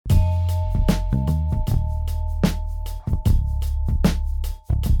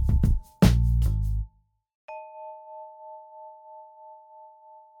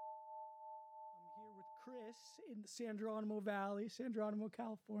in the San Geronimo Valley, San Geronimo,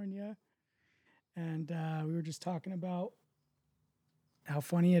 California. And we were just talking about how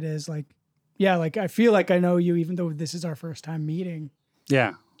funny it is. Like, yeah, like I feel like I know you, even though this is our first time meeting.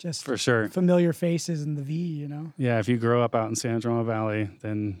 Yeah, just for sure. Familiar faces in the V, you know? Yeah, if you grow up out in San Geronimo Valley,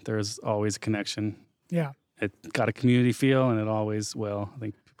 then there's always a connection. Yeah. It got a community feel, and it always will. I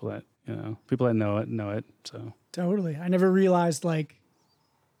think people that know it. So totally. I never realized, like,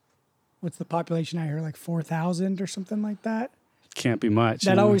 what's the population out here, like 4,000 or something like that? Can't be much.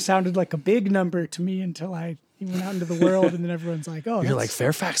 That always sounded like a big number to me until I went out into the world, and then everyone's like, "Oh, you're like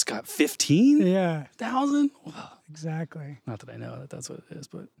Fairfax got 15,000." Yeah, exactly. Not that I know that's what it is,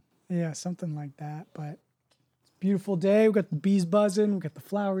 but yeah, something like that. But beautiful day. We got the bees buzzing. We got the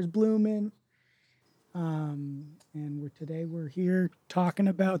flowers blooming. And we're here talking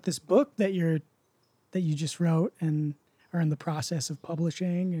about this book that you just wrote and are in the process of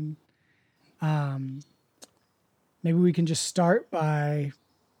publishing. And maybe we can just start by,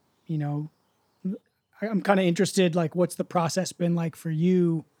 I'm kind of interested, like, what's the process been like for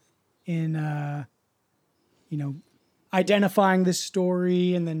you in, identifying this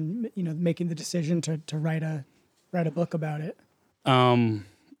story and then, making the decision to write a book about it?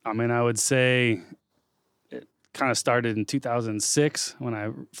 I would say it kind of started in 2006 when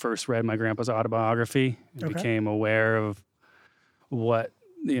I first read my grandpa's autobiography and became aware of what,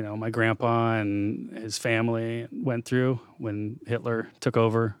 my grandpa and his family went through when Hitler took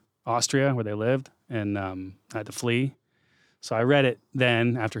over Austria, where they lived, and had to flee. So I read it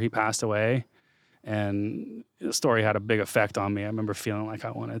then after he passed away, and the story had a big effect on me. I remember feeling like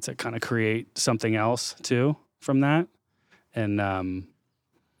I wanted to kind of create something else too from that. And, a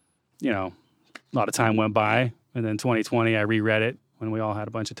lot of time went by, and then 2020, I reread it when we all had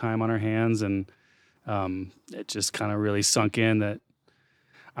a bunch of time on our hands, and it just kind of really sunk in that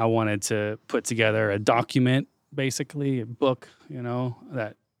I wanted to put together a document, basically, a book,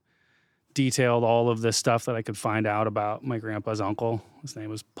 that detailed all of the stuff that I could find out about my grandpa's uncle. His name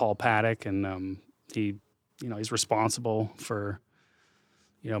was Paul Paddock, and he's responsible for,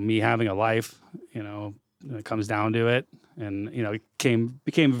 me having a life, when it comes down to it. And, it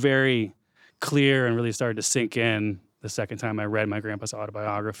became very clear and really started to sink in the second time I read my grandpa's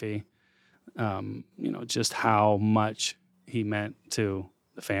autobiography, just how much he meant to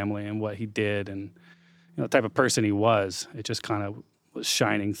the family and what he did and, the type of person he was. It just kind of was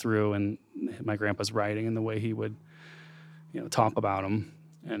shining through in my grandpa's writing and the way he would, talk about him.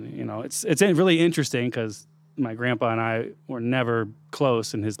 And, it's really interesting because my grandpa and I were never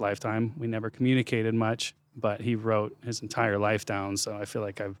close in his lifetime. We never communicated much, but he wrote his entire life down. So I feel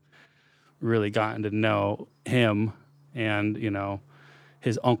like I've really gotten to know him and,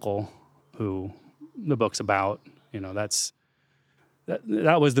 his uncle, who the book's about.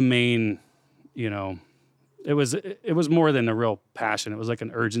 That was the main, it was more than a real passion. It was like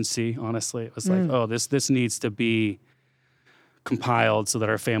an urgency, honestly. It was like, oh, this needs to be compiled so that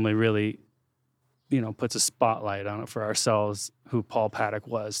our family really, puts a spotlight on it for ourselves, who Paul Paddock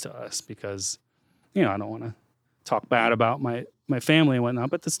was to us, because, I don't want to talk bad about my family and whatnot,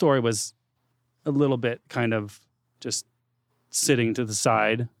 but the story was a little bit kind of just sitting to the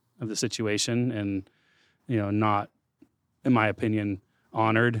side of the situation and, not, in my opinion,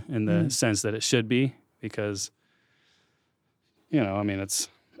 honored in the sense that it should be, because,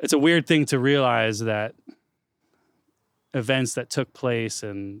 it's a weird thing to realize that events that took place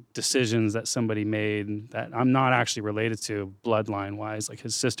and decisions that somebody made that I'm not actually related to bloodline wise, like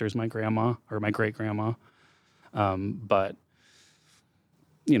his sister's my grandma or my great grandma. But,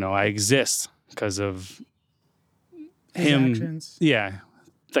 I exist because of his him. Actions. Yeah.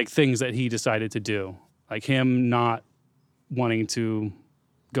 Like things that he decided to do, like him not wanting to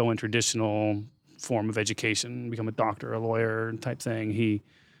go in traditional form of education, become a doctor, a lawyer type thing. He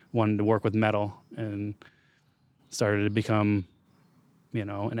wanted to work with metal and started to become,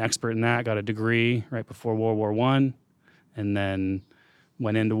 an expert in that, got a degree right before World War I, and then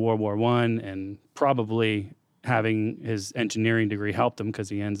went into World War I, and probably having his engineering degree helped him because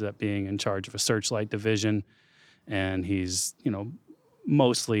he ends up being in charge of a searchlight division, and he's,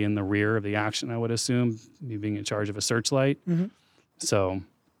 mostly in the rear of the action, I would assume, me being in charge of a searchlight. Mm-hmm. So,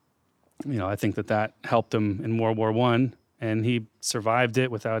 I think that helped him in World War I, and he survived it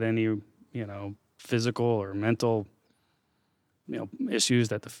without any, physical or mental, issues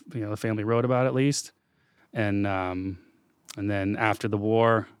that the family wrote about, at least. And then after the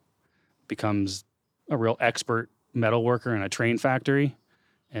war, becomes a real expert metal worker in a train factory.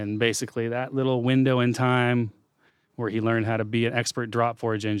 And basically that little window in time where he learned how to be an expert drop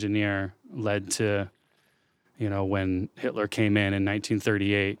forge engineer led to, when Hitler came in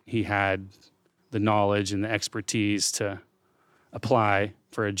 1938, he had the knowledge and the expertise to apply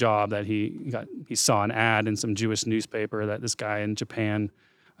for a job that he saw an ad in some Jewish newspaper that this guy in Japan,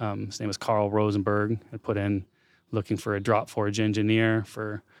 his name was Carl Rosenberg, had put in looking for a drop forge engineer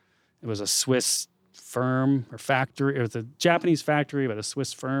it was a Swiss firm or factory. It was a Japanese factory, but a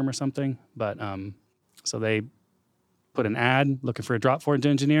Swiss firm or something. But so they put an ad looking for a drop forge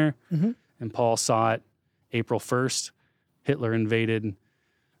engineer, and Paul saw it April 1st. Hitler invaded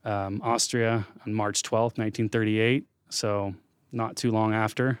Austria on March 12th, 1938. So not too long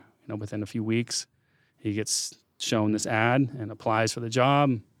after, within a few weeks, he gets shown this ad and applies for the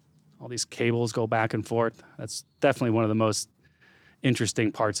job. All these cables go back and forth. That's definitely one of the most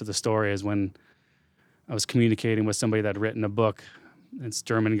interesting parts of the story is when I was communicating with somebody that had written a book. This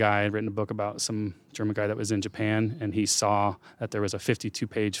German guy had written a book about some German guy that was in Japan, and he saw that there was a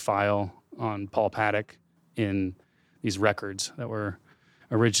 52-page file on Paul Paddock in these records that were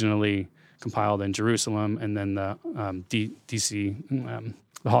originally compiled in Jerusalem, and then the DC,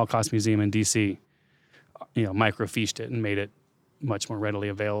 the Holocaust Museum in DC, microfiched it and made it much more readily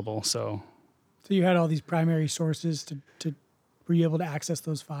available. So you had all these primary sources to were you able to access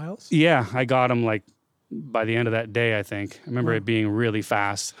those files? Yeah, I got them like by the end of that day, I think. I remember it being really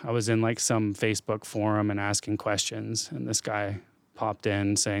fast. I was in like some Facebook forum and asking questions, and this guy popped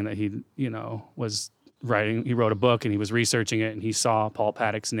in saying that he, was writing, he wrote a book and he was researching it, and he saw Paul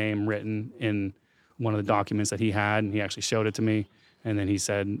Paddock's name written in one of the documents that he had, and he actually showed it to me. And then he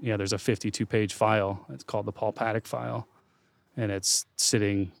said, yeah, there's a 52-page file. It's called the Paul Paddock file, and it's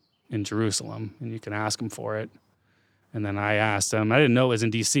sitting in Jerusalem, and you can ask him for it. And then I asked him, I didn't know it was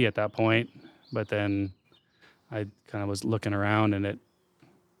in DC at that point, but then I kind of was looking around, and the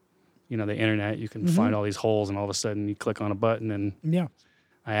internet, you can find all these holes, and all of a sudden you click on a button, and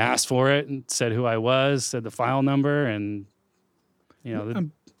I asked for it and said who I was, said the file number, and the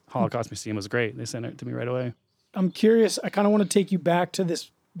Holocaust Museum was great. They sent it to me right away. I'm curious. I kind of want to take you back to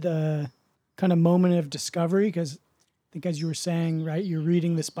the kind of moment of discovery, because I think, as you were saying, right, you're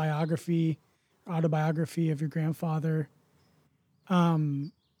reading this autobiography of your grandfather,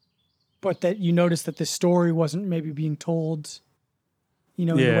 but that you noticed that this story wasn't maybe being told, in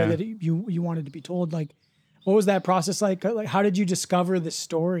the way that you wanted to be told. Like, what was that process like? Like, how did you discover this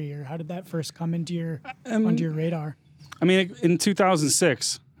story, or how did that first come into your onto your radar? I mean, in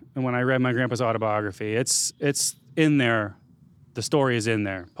 2006, and when I read my grandpa's autobiography, it's in there. The story is in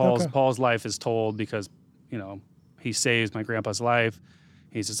there. Paul's life is told because, he saves my grandpa's life.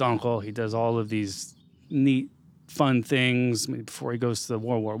 He's his uncle. He does all of these neat, fun things before he goes to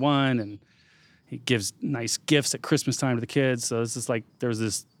World War I, and he gives nice gifts at Christmas time to the kids. So it's just like there's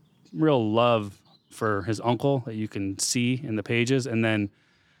this real love for his uncle that you can see in the pages. And then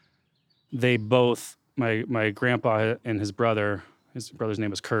they both, my grandpa and his brother's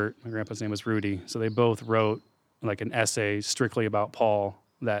name was Kurt, my grandpa's name was Rudy. So they both wrote like an essay strictly about Paul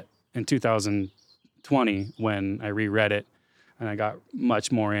that in 2020, when I reread it and I got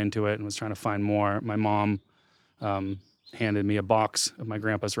much more into it and was trying to find more, my mom handed me a box of my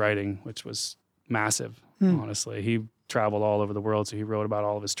grandpa's writing, which was massive, honestly. He traveled all over the world, so he wrote about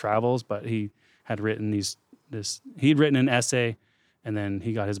all of his travels, but he had written he'd written an essay, and then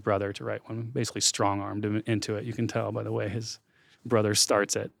he got his brother to write one, basically strong-armed him into it. You can tell by the way his brother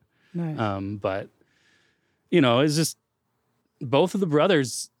starts it. Nice. But, it's just both of the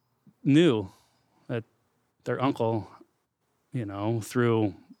brothers knew that their uncle,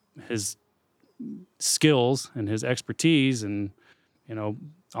 through his skills and his expertise and,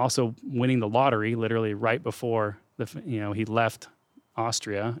 also winning the lottery literally right before he left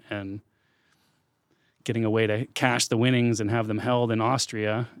Austria and getting a way to cash the winnings and have them held in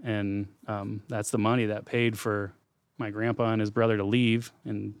Austria. And that's the money that paid for my grandpa and his brother to leave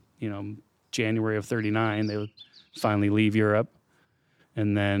in, January of 1939. They would finally leave Europe.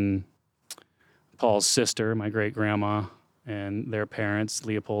 And then Paul's sister, my great grandma, and their parents,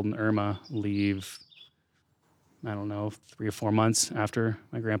 Leopold and Irma, leave, 3 or 4 months after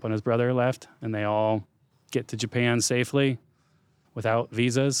my grandpa and his brother left. And they all get to Japan safely without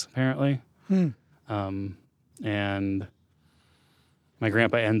visas, apparently. And my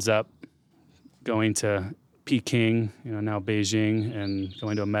grandpa ends up going to Peking, now Beijing, and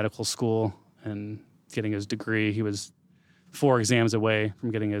going to a medical school and getting his degree. He was 4 exams away from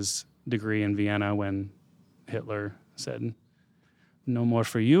getting his degree in Vienna when Hitler said, "No more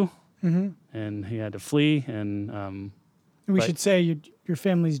for you." And he had to flee. And we should say your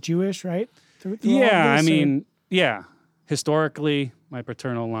family's Jewish, right? Through historically, my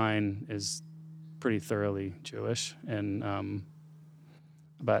paternal line is pretty thoroughly Jewish, and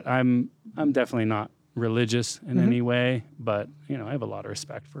but I'm definitely not religious in any way. But I have a lot of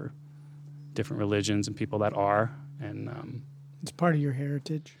respect for different religions and people that are. And it's part of your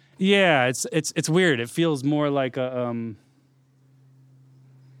heritage. yeah, it's weird. It feels more like a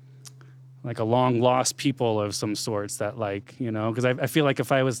long lost people of some sorts that, like, you know, because I feel like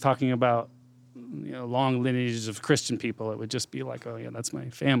if I was talking about, you know, long lineages of Christian people, it would just be like, oh yeah, that's my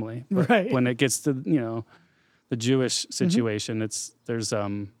family. But right. when it gets to, you know, the Jewish situation, there's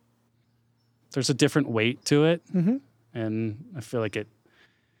a different weight to it, and I feel like it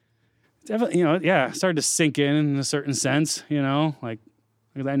definitely, you know, yeah, started to sink in a certain sense, you know, like,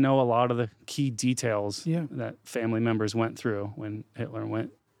 because I know a lot of the key details that family members went through when Hitler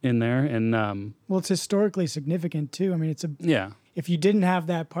went in there, and well, it's historically significant too. I mean, if you didn't have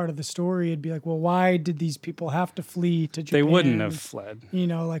that part of the story, it'd be like, well, why did these people have to flee to Japan? They wouldn't have fled. You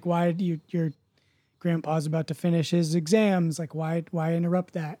know, like, why do your grandpa's about to finish his exams? Like, why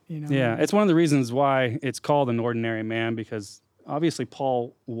interrupt that? You know? Yeah, it's one of the reasons why it's called An Ordinary Man, because obviously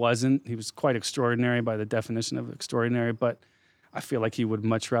Paul wasn't. He was quite extraordinary by the definition of extraordinary, but I feel like he would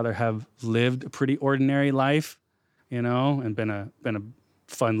much rather have lived a pretty ordinary life, you know, and been a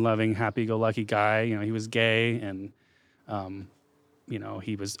fun-loving, happy-go-lucky guy. You know, he was gay, and you know,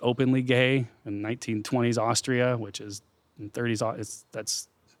 he was openly gay in 1920s Austria, which is in 30s. That's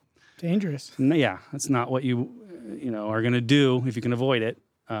dangerous. Yeah, that's not what you know, are going to do if you can avoid it.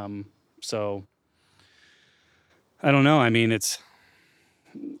 So I don't know. I mean, it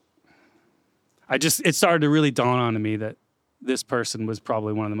started to really dawn on me that this person was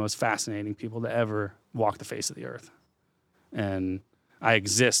probably one of the most fascinating people to ever walk the face of the earth. And I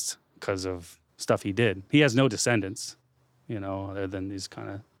exist because of stuff he did. He has no descendants, you know, other than these kind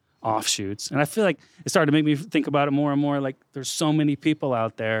of offshoots. And I feel like it started to make me think about it more and more. Like, there's so many people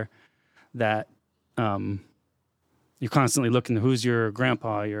out there that you're constantly looking, who's your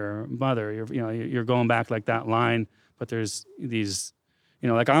grandpa, your mother, you're going back like that line. But there's these, you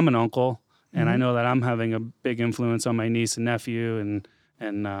know, like, I'm an uncle, and I know that I'm having a big influence on my niece and nephew, and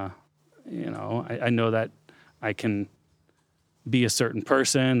you know, I know that I can be a certain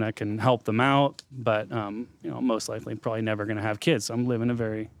person that can help them out, but you know, most likely probably never going to have kids. So I'm living a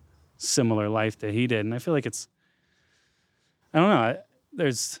very similar life that he did, and I feel like I don't know.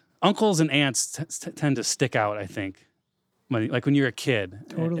 There's uncles and aunts tend to stick out, I think, when you're a kid.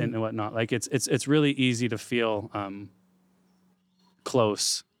 Totally. and whatnot. Like, it's really easy to feel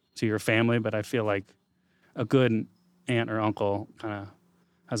close to your family, but I feel like a good aunt or uncle kind of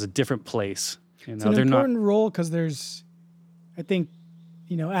has a different place. You know, it's an important role, because there's, I think,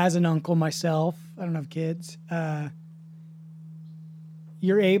 you know, as an uncle myself, I don't have kids,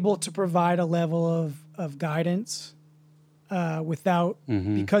 you're able to provide a level of guidance without,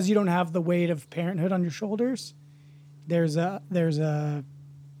 because you don't have the weight of parenthood on your shoulders. There's a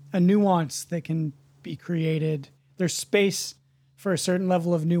nuance that can be created. There's space for a certain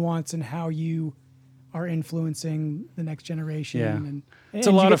level of nuance in how you are influencing the next generation. Yeah. And it's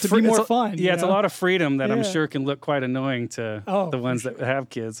a lot of more fun. Yeah, it's a lot of freedom that I'm sure can look quite annoying to the ones that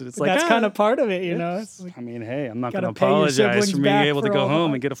have kids. It's like, that's kind of part of it, you know. It's like, I mean, hey, I'm not going to apologize for being able to go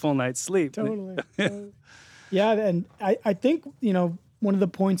home and get a full night's sleep. Totally. Yeah, and I think, you know, one of the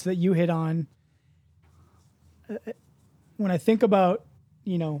points that you hit on, when I think about,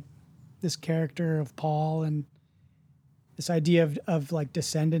 you know, this character of Paul and this idea of like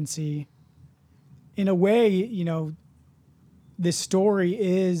descendancy, in a way, you know, this story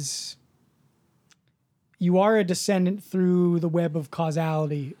is, you are a descendant through the web of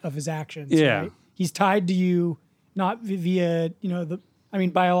causality of his actions. Yeah. Right? He's tied to you, not via, you know,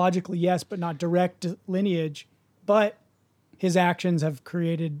 biologically, yes, but not direct lineage, but his actions have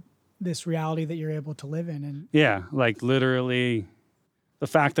created this reality that you're able to live in. And yeah, like, literally, the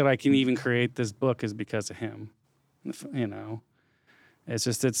fact that I can even create this book is because of him. You know, it's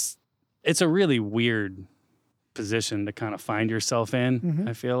just, it's a really weird position to kind of find yourself in.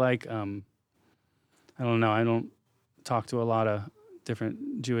 I feel like, I don't know. I don't talk to a lot of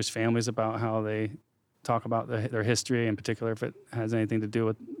different Jewish families about how they talk about their history, in particular if it has anything to do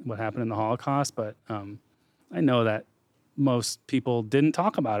with what happened in the Holocaust. But I know that most people didn't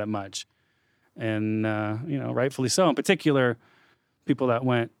talk about it much, and you know, rightfully so. In particular, people that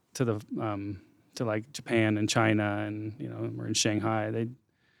went to to like Japan and China, and, you know, were in Shanghai. They,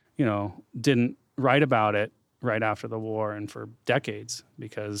 you know, didn't write about it right after the war and for decades,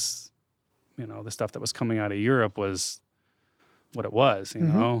 because, you know, the stuff that was coming out of Europe was what it was, you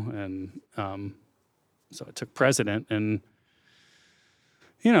know, and so it took precedent, and,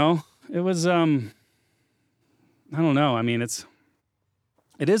 you know, it was, I don't know. I mean, it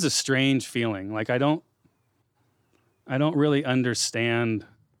is a strange feeling. Like, I don't really understand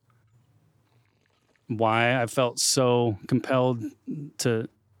why I felt so compelled to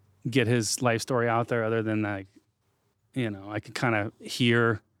get his life story out there other than like, I could kind of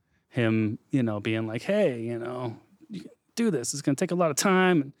hear him, being like, hey, you can do this. It's going to take a lot of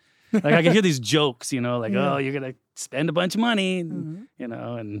time. And like I could hear these jokes, like, oh, you're going to spend a bunch of money, and,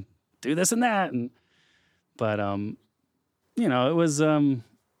 and do this and that. But it was,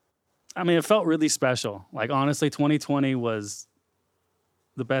 it felt really special. Like, honestly, 2020 was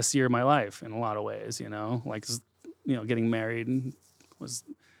the best year of my life in a lot of ways, like, getting married was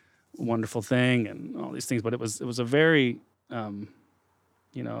a wonderful thing and all these things. But it was a very,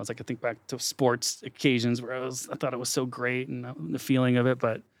 it's like I think back to sports occasions where I thought it was so great and the feeling of it,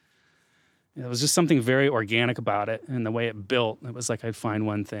 but it was just something very organic about it and the way it built. It was like I'd find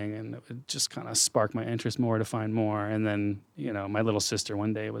one thing and it would just kind of spark my interest more to find more. And then, my little sister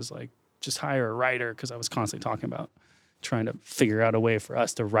one day was like, just hire a writer, because I was constantly talking about trying to figure out a way for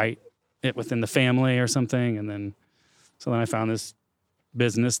us to write it within the family or something. And then, so then I found this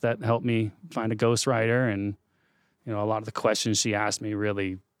business that helped me find a ghostwriter. And, a lot of the questions she asked me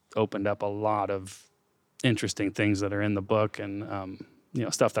really opened up a lot of interesting things that are in the book and,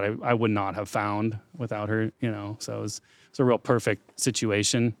 stuff that I would not have found without her, so it was a real perfect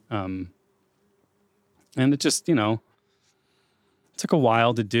situation. And it just, took a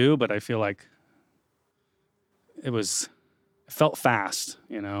while to do, but I feel like it felt fast,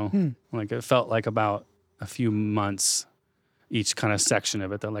 like it felt like about a few months, each kind of section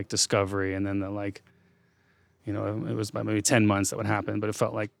of it, the like discovery. And then the like, it was about maybe 10 months that would happen, but it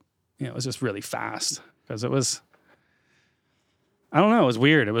felt like, it was just really fast because it was, I don't know. It was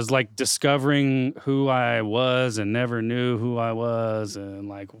weird. It was like discovering who I was and never knew who I was, and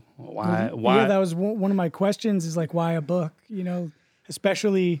like why? Yeah, that was one of my questions. Is like, why a book?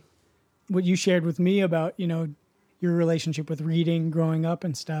 Especially what you shared with me about your relationship with reading, growing up,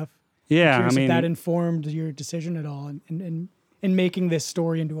 and stuff. Yeah, if that informed your decision at all, and making this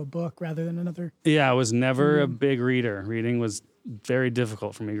story into a book rather than another. Yeah, I was never a big reader. Reading was very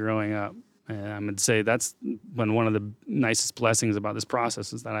difficult for me growing up. And I would say that's been one of the nicest blessings about this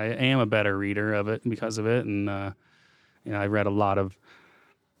process is that I am a better reader of it because of it. And, I read a lot of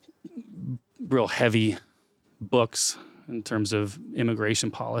real heavy books in terms of immigration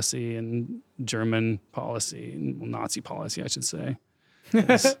policy and German policy, and Nazi policy, I should say.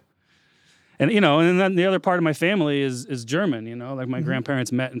 And then the other part of my family is German, like my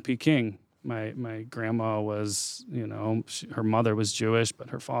grandparents met in Peking. My grandma was, her mother was Jewish,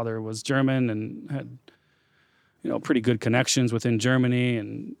 but her father was German and had, pretty good connections within Germany.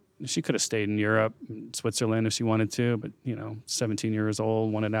 And she could have stayed in Europe, Switzerland if she wanted to, but, 17 years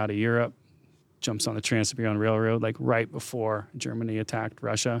old, wanted out of Europe, jumps on the Trans-Siberian Railroad, like right before Germany attacked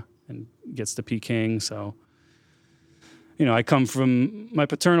Russia and gets to Peking. So, I come from, my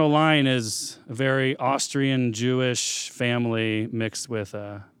paternal line is a very Austrian Jewish family mixed with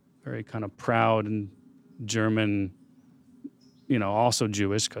a very kind of proud and German, also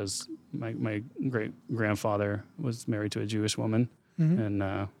Jewish because my great grandfather was married to a Jewish woman.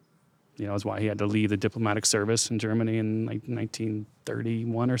 And, that's why he had to leave the diplomatic service in Germany in like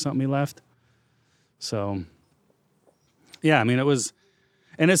 1931 or something he left. So, yeah, it was,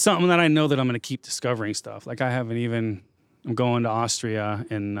 and it's something that I know that I'm going to keep discovering stuff. Like I'm going to Austria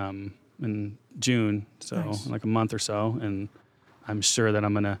in June, so nice. In like a month or so, and I'm sure that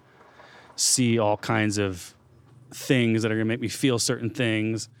I'm going to see all kinds of things that are going to make me feel certain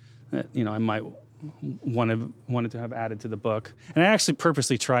things that, I might wanted to have added to the book. And I actually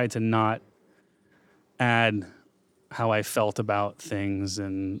purposely tried to not add how I felt about things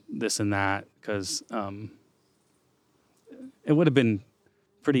and this and that, because it would have been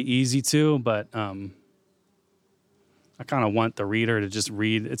pretty easy to, but I kind of want the reader to just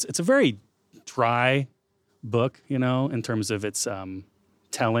read. It's a very dry book, in terms of its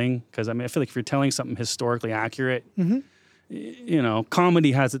telling. Because I feel like if you're telling something historically accurate,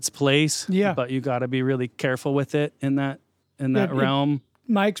 comedy has its place. Yeah, but you got to be really careful with it in that realm.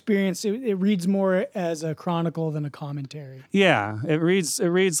 My experience, it reads more as a chronicle than a commentary. Yeah, it reads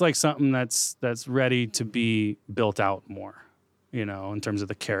like something that's ready to be built out more. In terms of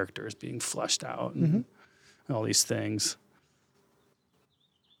the characters being fleshed out and all these things.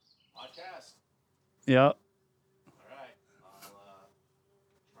 Podcast. Yep. All right. I'll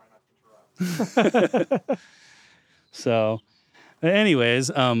try not to interrupt. So, anyways,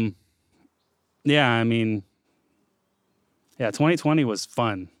 2020 was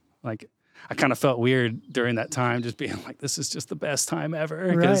fun. Like, I kind of felt weird during that time, just being like, this is just the best time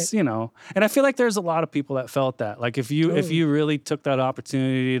ever. Because, and I feel like there's a lot of people that felt that. Like, if you really took that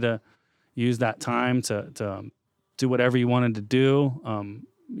opportunity to use that time to do whatever you wanted to do,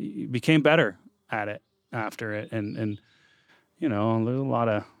 you became better at it after it. And there's a lot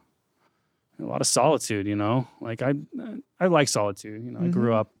of a lot of solitude, like I like solitude. I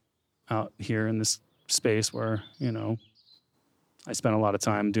grew up out here in this space where, I spent a lot of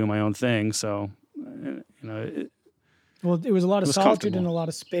time doing my own thing. So, Well, it was a lot of was solitude and comfortable. a lot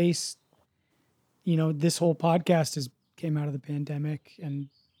of space. This whole podcast came out of the pandemic, and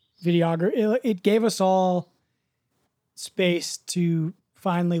videography. It gave us all space to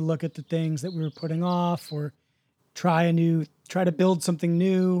finally look at the things that we were putting off, or try to build something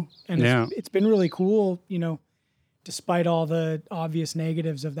new. And it's been really cool, despite all the obvious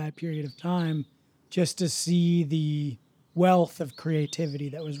negatives of that period of time, just to see the wealth of creativity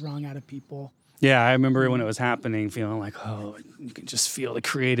that was wrung out of people. Yeah, I remember when it was happening, feeling like, oh, you can just feel the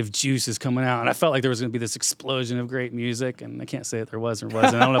creative juices coming out. And I felt like there was going to be this explosion of great music. And I can't say that there was or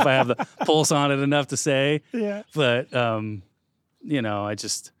wasn't. I don't know if I have the pulse on it enough to say. Yeah. But, I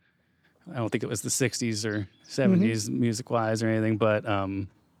don't think it was the 60s or 70s music-wise or anything. But, I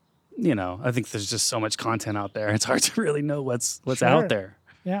think there's just so much content out there. It's hard to really know what's out there.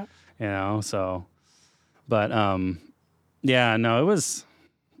 Yeah. So. But, it was...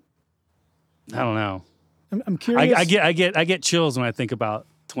 I don't know. I'm curious. I get chills when I think about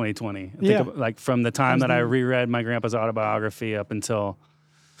 2020. I think of, like from the time that I reread my grandpa's autobiography up until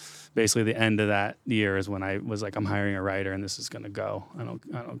basically the end of that year is when I was like, I'm hiring a writer and this is going to go. I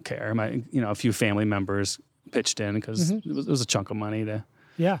don't care. A few family members pitched in because it was a chunk of money to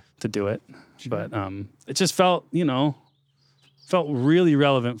do it. Sure. But it just felt really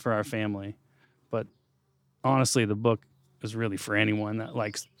relevant for our family. But honestly, the book is really for anyone that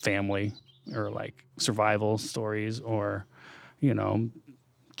likes family or like survival stories, or,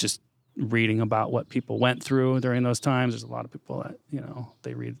 just reading about what people went through during those times. There's a lot of people that,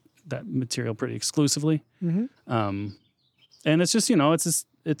 they read that material pretty exclusively. And it's just,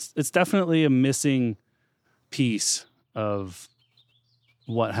 it's definitely a missing piece of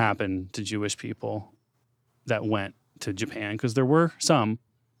what happened to Jewish people that went to Japan. 'Cause there were some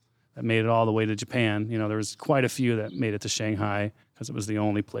that made it all the way to Japan. There was quite a few that made it to Shanghai because it was the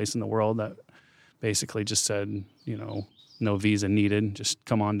only place in the world that basically just said, no visa needed, just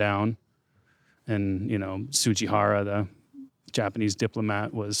come on down. And, Tsujihara, the Japanese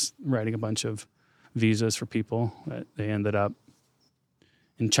diplomat, was writing a bunch of visas for people that they ended up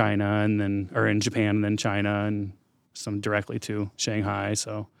in China or in Japan and then China, and some directly to Shanghai.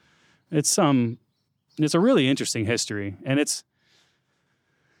 So it's a really interesting history. And it's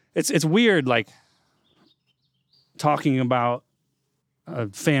weird, like talking about a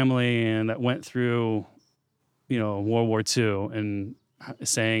family and that went through, World War II and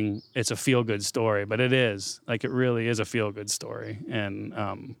saying it's a feel-good story, but it is. Like, it really is a feel-good story. And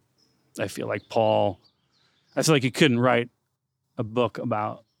I feel like you couldn't write a book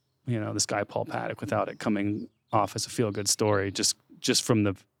about, this guy Paul Paddock without it coming off as a feel-good story, just from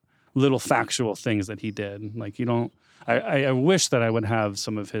the little factual things that he did. Like, I wish that I would have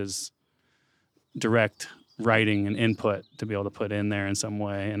some of his direct writing and input to be able to put in there in some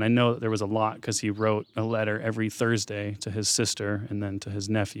way. And I know that there was a lot because he wrote a letter every Thursday to his sister and then to his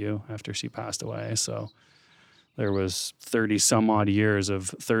nephew after she passed away. So there was 30 some odd years of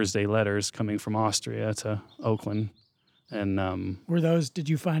Thursday letters coming from Austria to Oakland. And did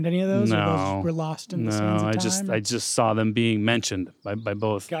you find any of those? No, or those were lost in the sands of time? I just saw them being mentioned by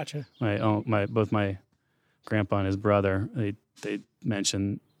both. Gotcha. Both my grandpa and his brother. They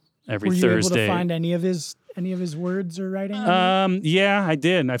mentioned every Thursday. Thursday. Were you able to find any of his words or writing? Yeah, I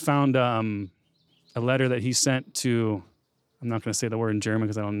did. I found a letter that he sent to, I'm not going to say the word in German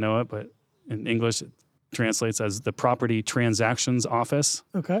because I don't know it, but in English it translates as the Property Transactions Office.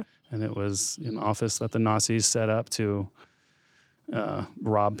 Okay. And it was an office that the Nazis set up to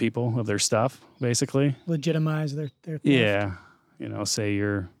rob people of their stuff, basically. Legitimize their theft. Yeah. Say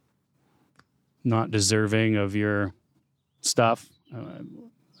you're not deserving of your stuff.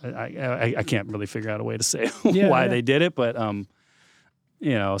 I can't really figure out a way to say why they did it, but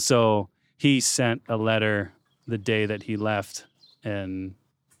so he sent a letter the day that he left and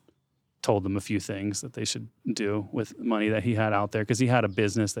told them a few things that they should do with money that he had out there, because he had a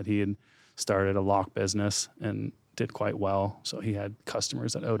business that he had started, a lock business, and did quite well. So he had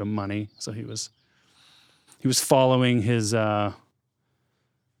customers that owed him money. So he was following his letter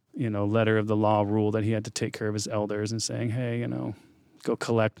of the law rule that he had to take care of his elders and saying, hey, go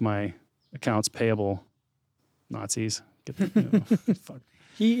collect my accounts payable, Nazis. Fuck.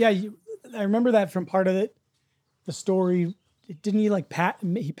 I remember that from part of it. The story, didn't he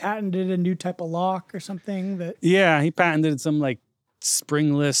he patented a new type of lock or something that? Yeah, he patented some like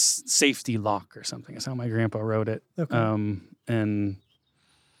springless safety lock or something. That's how my grandpa wrote it. Okay. And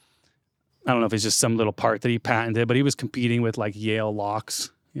I don't know if it's just some little part that he patented, but he was competing with like Yale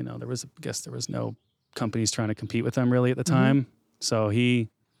locks there was no companies trying to compete with him really at the time. So he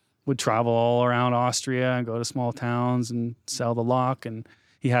would travel all around Austria and go to small towns and sell the lock. And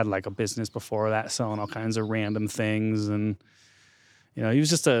he had like a business before that selling all kinds of random things. And, he was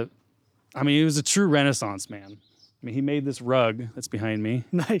just he was a true Renaissance man. I mean, he made this rug that's behind me.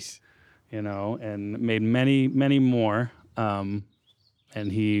 Nice. And made many, many more. And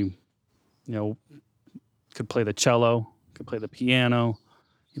he, could play the cello, could play the piano.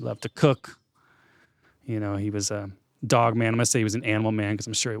 He loved to cook. He was a dog man. I'm going to say he was an animal man because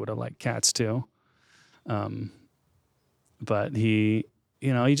I'm sure he would have liked cats too. But he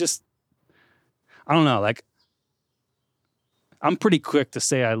just, I don't know, like, I'm pretty quick to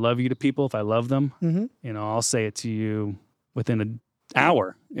say I love you to people if I love them. Mm-hmm. I'll say it to you within an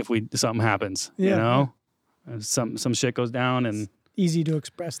hour if something happens. Yeah. Some shit goes down and easy to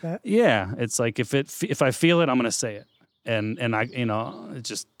express that. Yeah, it's like if I feel it, I'm gonna say it. And I it's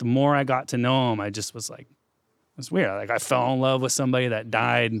just the more I got to know him, I just was like, it's weird. Like I fell in love with somebody that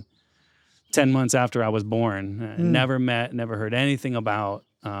died 10 months after I was born. Never met, never heard anything about.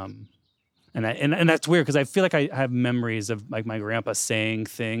 And that's weird because I feel like I have memories of like my grandpa saying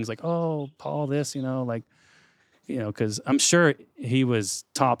things like, "Oh, Paul, this," because I'm sure he was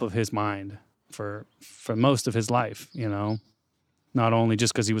top of his mind for most of his life. Not only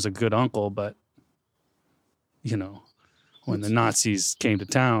just because he was a good uncle, but when the Nazis came to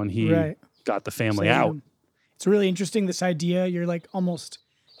town, he got the family out. It's really interesting, this idea. You're like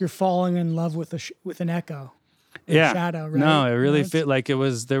you're falling in love with with an echo. Shadow, right? No, it really fit like there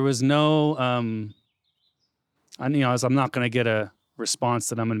was no, I'm not going to get a response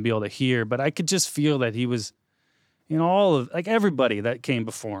that I'm going to be able to hear, but I could just feel that he was, all of, like everybody that came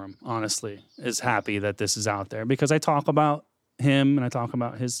before him, honestly, is happy that this is out there because I talk about him and I talk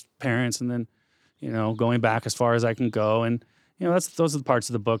about his parents and then, going back as far as I can go. And, those are the parts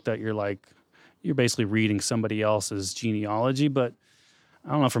of the book that you're basically reading somebody else's genealogy. But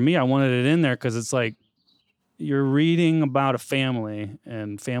I don't know, for me, I wanted it in there because it's like, you're reading about a family,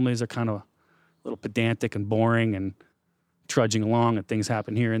 and families are kind of a little pedantic and boring and trudging along, and things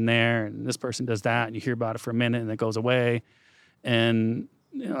happen here and there, and this person does that, and you hear about it for a minute, and it goes away, and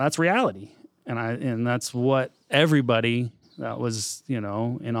that's reality, and that's what everybody that was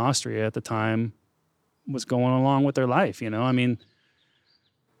in Austria at the time was going along with their life. It's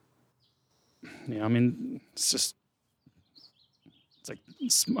just.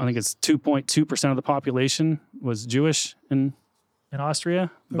 I think it's 2.2% of the population was Jewish in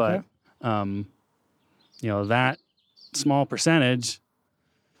Austria, but that small percentage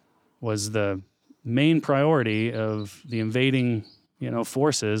was the main priority of the invading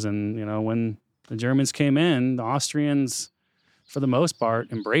forces. And when the Germans came in, the Austrians, for the most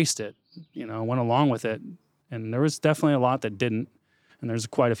part, embraced it. Went along with it, and there was definitely a lot that didn't. And there's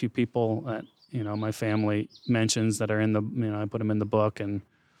quite a few people that my family mentions that are in the, I put them in the book. And,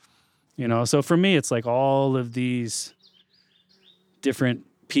 so for me, it's like all of these different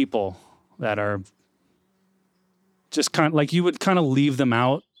people that are just kind of like, you would kind of leave them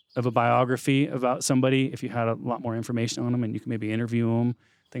out of a biography about somebody if you had a lot more information on them and you could maybe interview them,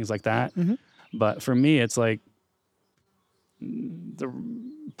 things like that. Mm-hmm. But for me, it's like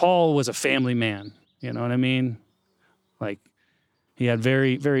Paul was a family man. You know what I mean? Like, he had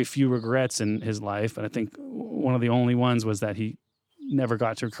very, very few regrets in his life, but I think one of the only ones was that he never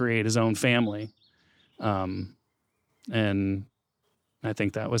got to create his own family. And I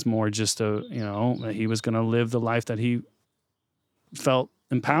think that was more just that he was going to live the life that he felt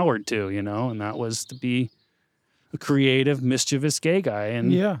empowered to, and that was to be a creative, mischievous gay guy.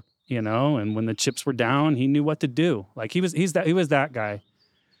 And, and when the chips were down, he knew what to do. Like he was that guy,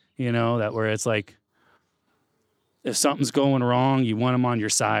 that where it's like, if something's going wrong, you want him on your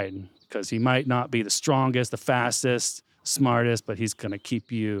side because he might not be the strongest, the fastest, smartest, but he's going to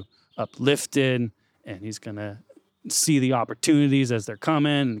keep you uplifted and he's going to see the opportunities as they're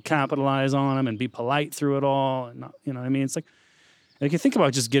coming and capitalize on them and be polite through it all. And not, what I mean? It's like you think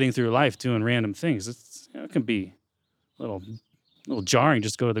about just getting through life doing random things. It can be a little jarring.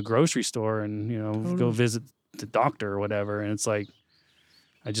 Just go to the grocery store and, go visit the doctor or whatever. And it's like,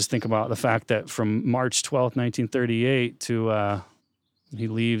 I just think about the fact that from March 12th, 1938 to he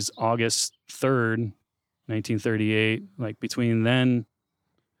leaves August 3rd, 1938, like between then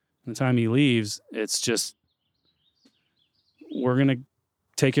and the time he leaves, it's just, we're going to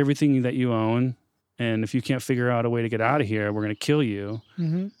take everything that you own, and if you can't figure out a way to get out of here, we're going to kill you.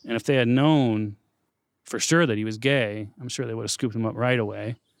 Mm-hmm. And if they had known for sure that he was gay, I'm sure they would have scooped him up right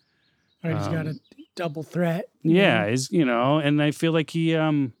away. Right, he's got a double threat. Yeah, and I feel like he,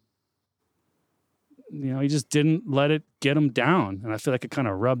 he just didn't let it get him down. And I feel like it kind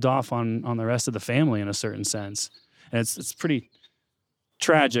of rubbed off on the rest of the family in a certain sense. And it's pretty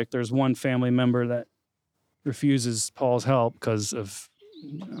tragic. There's one family member that refuses Paul's help because of,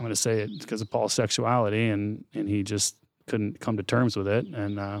 I'm going to say it, because of Paul's sexuality, and he just couldn't come to terms with it.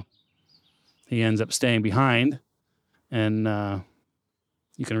 And he ends up staying behind. And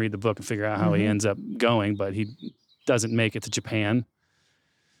you can read the book and figure out how he ends up going, but he doesn't make it to Japan.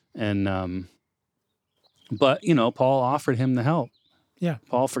 And but Paul offered him the help. Yeah.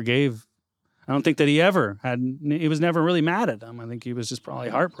 Paul forgave. I don't think that he was never really mad at him. I think he was just probably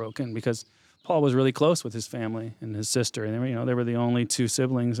heartbroken because Paul was really close with his family and his sister, and they were the only two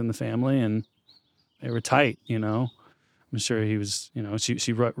siblings in the family, and they were tight. I'm sure he was.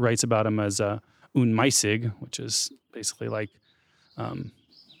 She writes about him as unmeissig, which is basically like,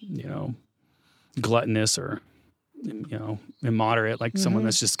 gluttonous or immoderate, like someone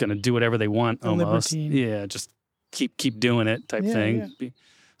that's just going to do whatever they want, almost. Libertine. Yeah, just keep doing it type thing. Yeah.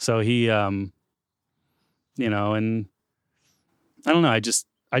 So he, and I don't know. I just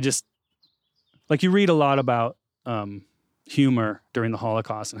like, you read a lot about humor during the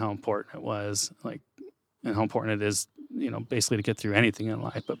Holocaust and how important it was, like, and how important it is, basically to get through anything in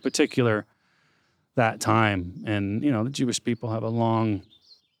life, but particular that time. And, the Jewish people have a long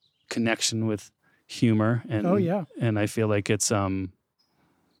connection with humor. And, and I feel like it's, same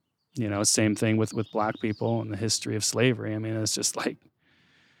thing with Black people and the history of slavery. I mean, it's just like,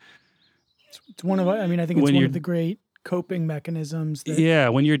 it's one of, I think it's one of the great coping mechanisms.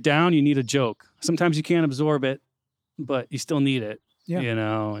 When you're down, you need a joke. Sometimes you can't absorb it, but you still need it,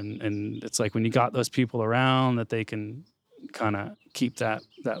 and it's like when you got those people around that they can kind of keep that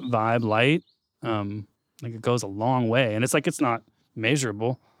vibe light, like it goes a long way. And it's like, it's not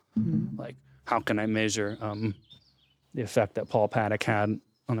measurable. Like, how can I measure the effect that Paul Paddock had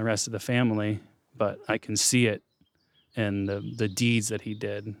on the rest of the family? But I can see it in the deeds that he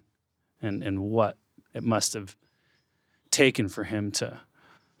did and what it must have taken for him to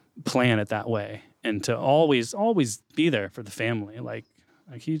plan it that way and to always be there for the family. Like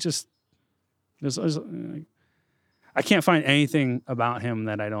he just, I can't find anything about him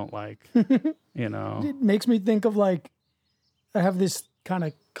that I don't like, It makes me think of, like, I have this kind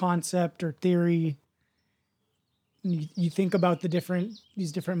of concept or theory. You think about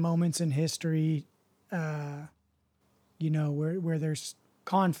these different moments in history, where there's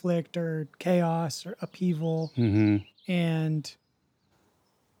conflict or chaos or upheaval. And,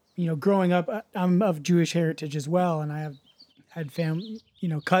 growing up, I'm of Jewish heritage as well. And I have had family,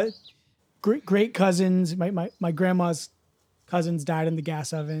 great cousins. My grandma's cousins died in the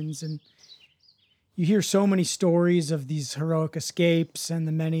gas ovens. And you hear so many stories of these heroic escapes and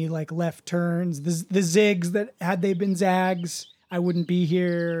the many, like, left turns, the zigs that, had they been zags, I wouldn't be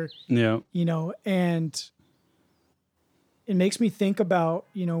here. Yeah. And it makes me think about,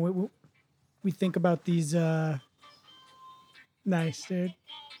 we think about these, nice, dude,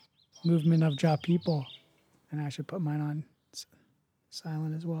 movement of Ja people. And I should put mine on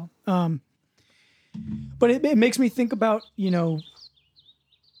silent as well. But it makes me think about,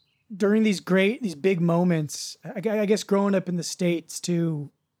 during these big moments, I guess growing up in the States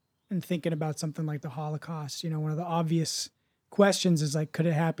too, and thinking about something like the Holocaust, one of the obvious questions is, like, could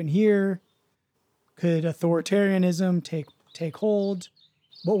it happen here? Could authoritarianism take hold?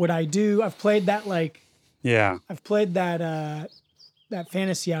 What would I do? I've played that, I've played that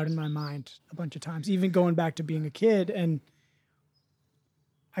fantasy out in my mind a bunch of times, even going back to being a kid. And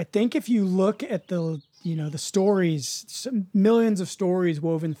I think if you look at the stories, millions of stories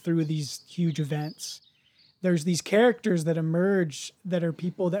woven through these huge events, there's these characters that emerge that are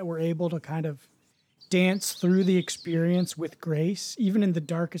people that were able to kind of dance through the experience with grace, even in the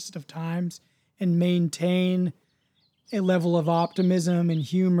darkest of times, and maintain a level of optimism and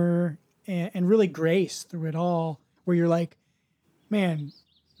humor and really grace through it all, where you're like, man,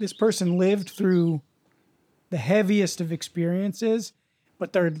 this person lived through the heaviest of experiences,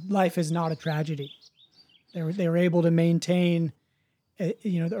 but their life is not a tragedy. They were able to maintain,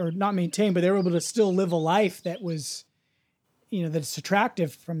 or not maintain, but they were able to still live a life that was, that's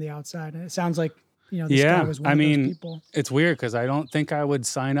attractive from the outside. And it sounds like, this guy was one of those people. It's weird because I don't think I would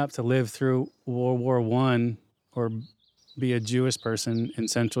sign up to live through World War I or be a Jewish person in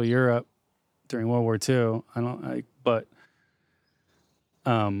Central Europe during World War II. But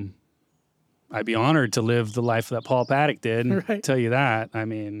I'd be honored to live the life that Paul Paddock did. Right. Tell you that. I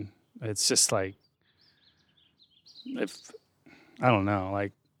mean, it's just like, I don't know,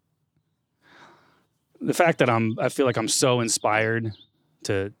 like the fact that I feel like I'm so inspired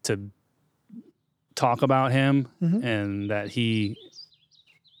to talk about him, and that he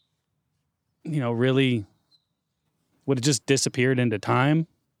really would have just disappeared into time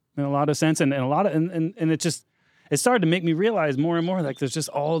in a lot of sense. And it started to make me realize more and more, like, there's just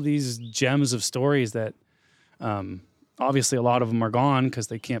all these gems of stories that, obviously a lot of them are gone because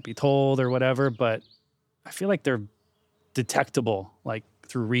they can't be told or whatever, but I feel like they're detectable, like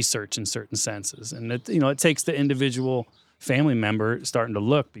through research in certain senses. And it takes the individual family member starting to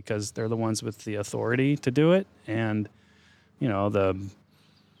look, because they're the ones with the authority to do it. And, I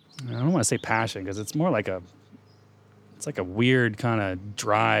don't want to say passion, because it's more like it's like a weird kind of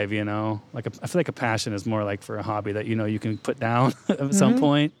drive, like I feel like a passion is more like for a hobby that, you can put down at some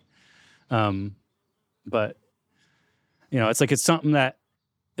point. But, it's something that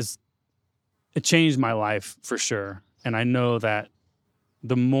it changed my life for sure. And I know that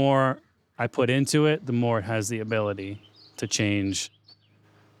the more I put into it, the more it has the ability to change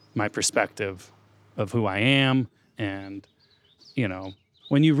my perspective of who I am. And,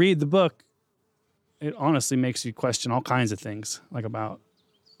 when you read the book, it honestly makes you question all kinds of things, like about,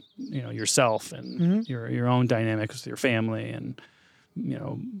 yourself and your own dynamics with your family and,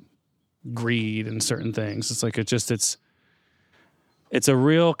 greed and certain things. It's like, it's a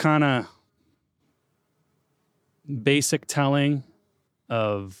real kind of basic telling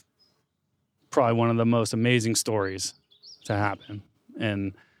of probably one of the most amazing stories to happen.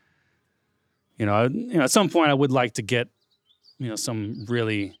 And, at some point I would like to get, some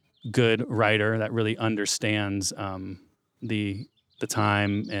really good writer that really understands the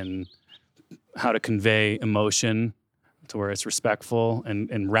time and how to convey emotion to where it's respectful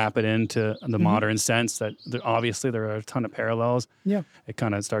and wrap it into the modern sense that obviously there are a ton of parallels. Yeah. It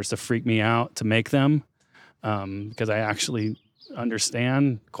kind of starts to freak me out to make them because I actually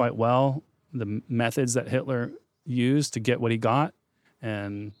understand quite well the methods that Hitler used to get what he got.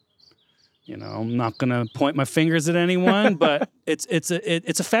 And, I'm not going to point my fingers at anyone, but it's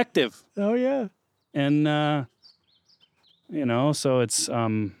effective. Oh yeah. And, so it's,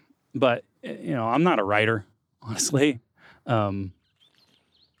 but, I'm not a writer, honestly.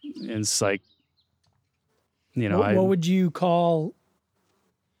 It's like, what would you call,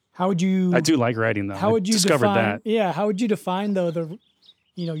 how would you, I do like writing though. how would you discovered define, that. yeah, how would you define though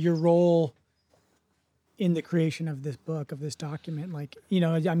your role in the creation of this book, of this document? Like,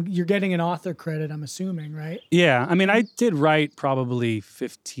 you're getting an author credit, I'm assuming, right? Yeah. I mean, I did write probably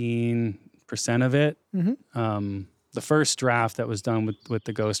 15% of it. The first draft that was done with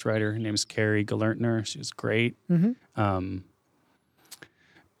the ghostwriter, her name's Carrie Galertner. She was great.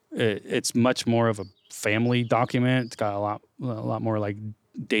 It's much more of a family document. It's got a lot more like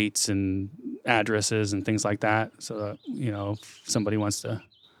dates and addresses and things like that. So that, if somebody wants to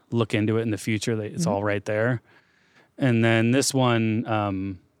look into it in the future, it's all right there. And then this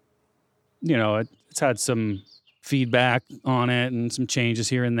one, it's had some feedback on it and some changes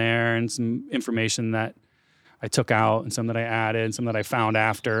here and there and some information that I took out and some that I added, some that I found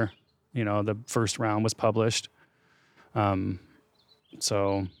after, the first round was published.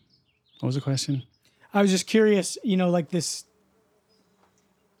 So what was the question? I was just curious, like this,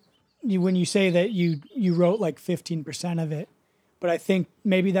 when you say that you wrote like 15% of it, but I think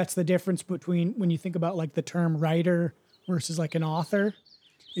maybe that's the difference between when you think about like the term writer versus like an author. Like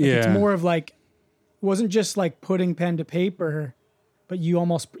Yeah. It's more of like, it wasn't just like putting pen to paper, but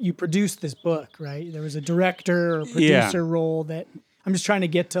you produced this book, right? There was a director or producer role that I'm just trying to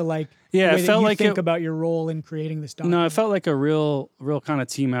get to like, the way it felt that you like think about your role in creating this document. No, it felt like a real kind of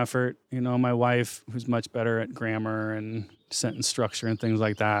team effort. My wife, who's much better at grammar and sentence structure and things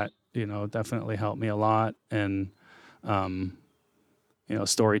like that, definitely helped me a lot. And,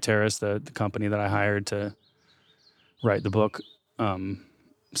 Story Terrace, the company that I hired to write the book.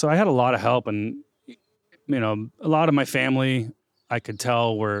 So I had a lot of help, and, a lot of my family, I could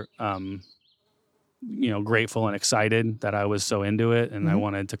tell were, grateful and excited that I was so into it. And I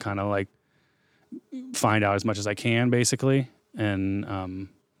wanted to kind of like find out as much as I can, basically. And,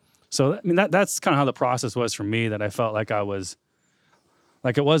 so, I mean, that's kind of how the process was for me, that I felt like I was,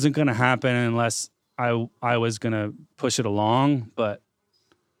 like it wasn't going to happen unless I was going to push it along. But,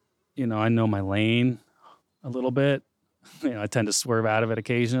 I know my lane a little bit. I tend to swerve out of it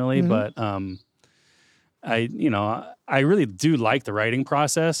occasionally, but I really do like the writing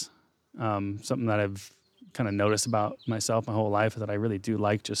process. Something that I've kind of noticed about myself my whole life is that I really do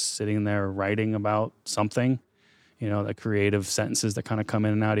like just sitting there writing about something, the creative sentences that kind of come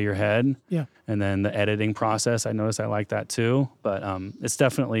in and out of your head. Yeah. And then the editing process, I notice I like that too. But it's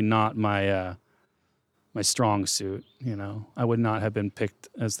definitely not my my strong suit. I would not have been picked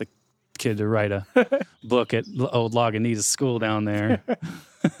as the kid to write a book at old Lagunitas school down there.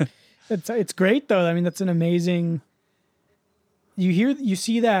 It's great though. I mean, that's an amazing. You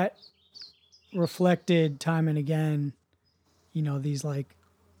see that reflected time and again, these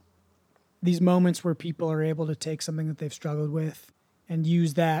moments where people are able to take something that they've struggled with and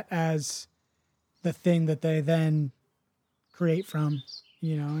use that as the thing that they then create from,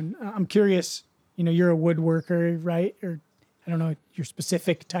 and I'm curious, you're a woodworker, right? Or I don't know your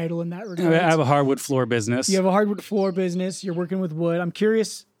specific title in that regard. I have a hardwood floor business. You have a hardwood floor business. You're working with wood. I'm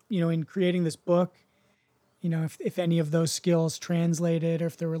curious, in creating this book, if any of those skills translated or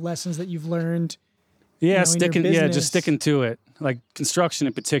if there were lessons that you've learned. Yeah, in your just sticking to it. Like construction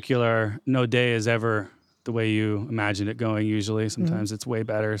in particular, no day is ever the way you imagine it going usually. Sometimes it's way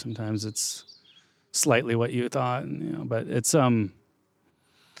better. Sometimes it's slightly what you thought, but it's,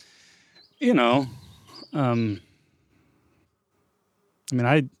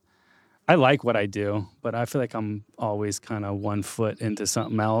 I like what I do, but I feel like I'm always kind of one foot into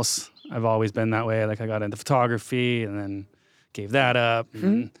something else. I've always been that way. Like I got into photography and then gave that up.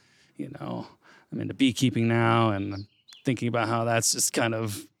 And, I'm into beekeeping now and I'm thinking about how that's just kind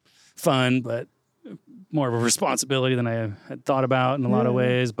of fun, but more of a responsibility than I had thought about in a lot of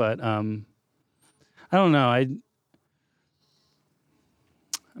ways. But I don't know.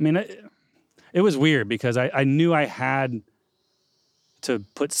 It was weird because I knew I had to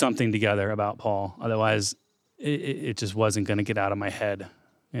put something together about Paul. Otherwise, it just wasn't going to get out of my head.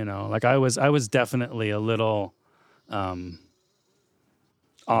 Like I was definitely a little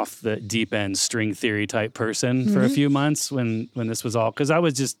off the deep end string theory type person for a few months when this was all, because I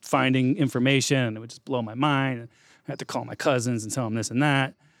was just finding information and it would just blow my mind. And I had to call my cousins and tell them this and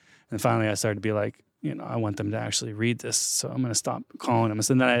that. And finally I started to be like, I want them to actually read this, so I'm going to stop calling them.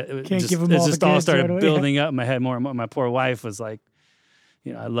 And then it just all started building up in my head more and more. My poor wife was like,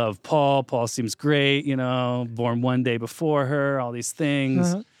 I love Paul. Paul seems great, born one day before her, all these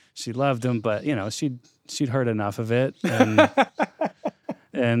things. She loved him, but, she'd heard enough of it. And,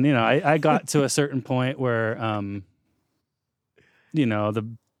 and I got to a certain point where, the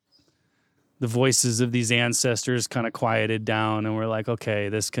voices of these ancestors kind of quieted down and we're like, okay,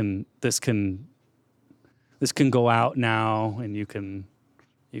 this can go out now and you can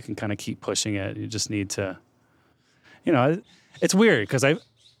kind of keep pushing it. You just need to, it's weird because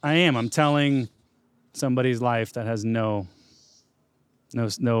I'm telling somebody's life that has no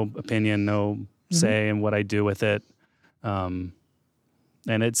opinion, no say in what I do with it. And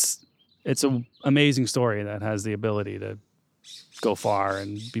it's an amazing story that has the ability to go far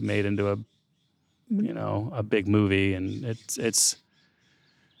and be made into a big movie. And it's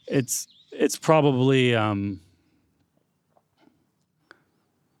probably, the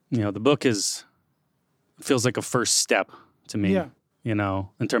book feels like a first step to me, in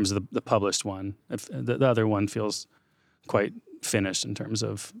terms of the published one. If the other one feels quite finished in terms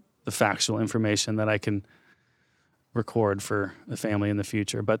of the factual information that I can record for the family in the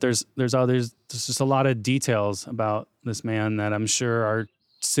future. But there's just a lot of details about this man that I'm sure are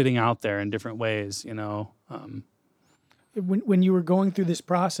sitting out there in different ways, When you were going through this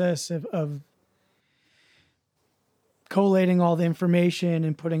process of collating all the information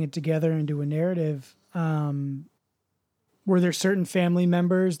and putting it together into a narrative, were there certain family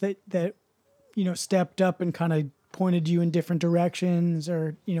members that stepped up and kind of pointed you in different directions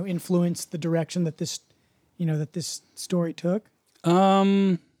or influenced the direction that this story took?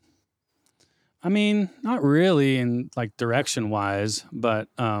 Not really in like direction wise, but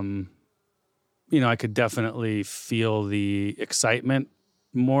I could definitely feel the excitement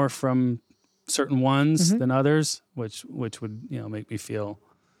more from certain ones than others, which would make me feel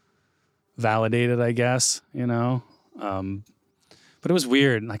validated, I guess. But it was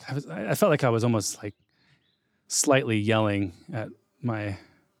weird. Like I felt like I was almost like slightly yelling at my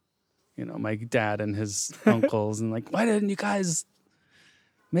my dad and his uncles and like, why didn't you guys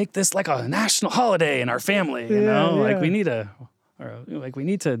make this like a national holiday in our family? Like we need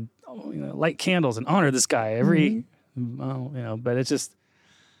to light candles and honor this guy every, but it's just,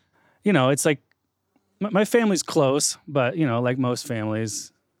 it's like my family's close, but like most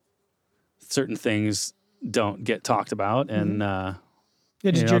families, certain things don't get talked about. And,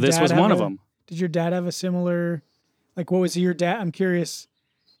 this was one of them. Did your dad have a similar, like, what was your dad? I'm curious,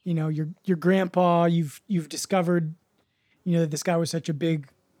 your grandpa, you've discovered, that this guy was such a big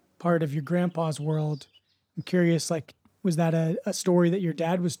part of your grandpa's world. I'm curious, like, was that a story that your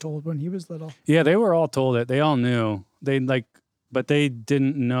dad was told when he was little? Yeah, they were all told it. They all knew. But they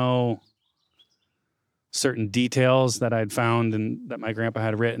didn't know certain details that I'd found and that my grandpa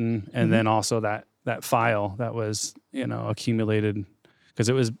had written. And then also that file that was, accumulated, because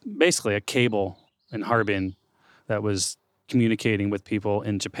it was basically a cable in Harbin that was communicating with people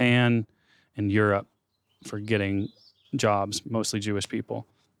in Japan and Europe for getting jobs, mostly Jewish people,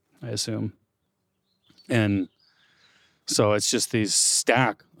 I assume. And so it's just these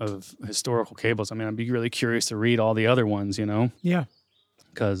stack of historical cables. I mean, I'd be really curious to read all the other ones, Yeah.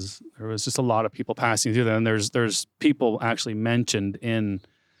 because there was just a lot of people passing through there. And there's people actually mentioned in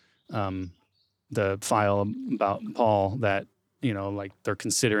the file about Paul that, like they're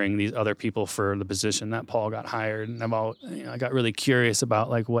considering these other people for the position that Paul got hired. And I got really curious about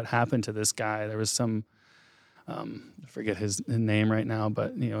like what happened to this guy. There was some, I forget his name right now,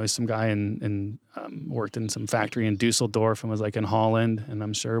 but he's some guy in worked in some factory in Dusseldorf and was like in Holland, and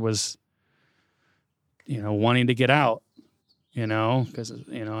I'm sure was, wanting to get out, because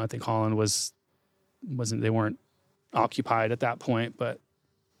I think Holland they weren't occupied at that point, but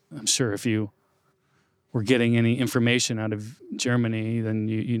I'm sure if you were getting any information out of Germany, then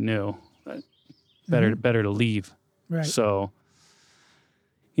you knew that better to leave. Right. So,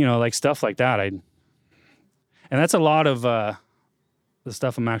 like stuff like that, and that's a lot of the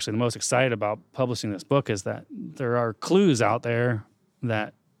stuff I'm actually the most excited about publishing this book, is that there are clues out there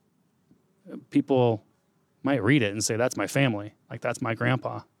that people might read it and say, that's my family. Like, that's my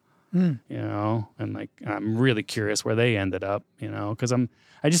grandpa, and like, I'm really curious where they ended up, because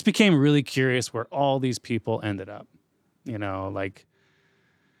I just became really curious where all these people ended up, like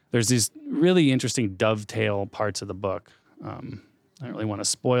there's these really interesting dovetail parts of the book. I don't really want to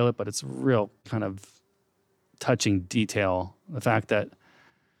spoil it, but it's real kind of touching detail. The fact that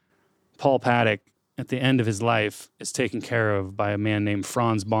Paul Paddock at the end of his life is taken care of by a man named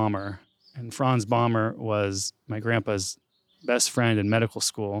Franz Baumer. And Franz Baumer was my grandpa's best friend in medical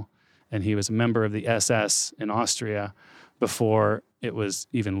school, and he was a member of the SS in Austria before it was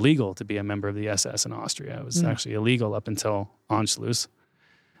even legal to be a member of the SS in Austria. It was actually illegal up until Anschluss.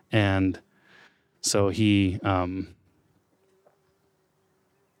 And so he,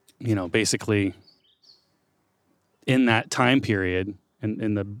 basically in that time period,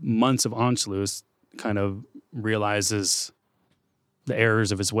 in the months of Anschluss, kind of realizes the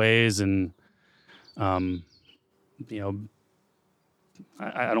errors of his ways, and I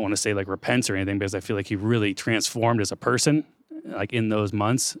don't want to say like repents or anything, because I feel like he really transformed as a person, like in those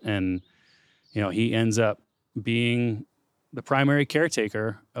months. And, he ends up being the primary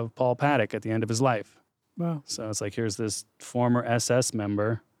caretaker of Paul Paddock at the end of his life. Wow. So it's like, here's this former SS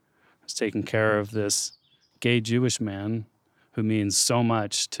member who's taking care of this gay Jewish man who means so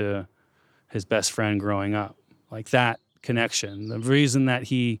much to his best friend growing up. Like that connection. The reason that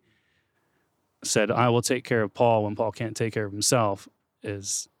he said, I will take care of Paul when Paul can't take care of himself,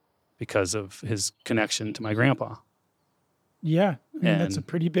 is because of his connection to my grandpa. Yeah. I mean, that's a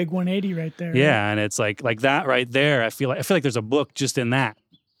pretty big 180 right there. Yeah. Right? And it's like that right there. I feel like there's a book just in that,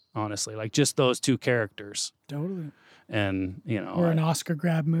 honestly, like just those two characters. Totally. And, or an Oscar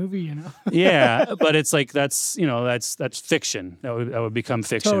grab movie, Yeah. But it's like, that's fiction. That would become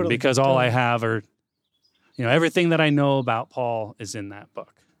fiction, totally, because all I have are, everything that I know about Paul is in that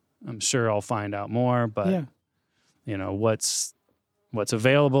book. I'm sure I'll find out more, but what's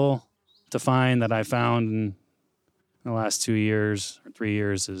available to find that I found in the last 2 years or 3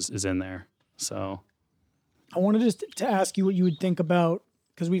 years is in there. So I wanted just to ask you what you would think about,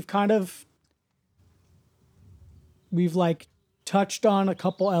 because we've like touched on a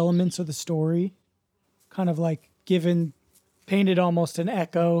couple elements of the story, kind of like painted almost an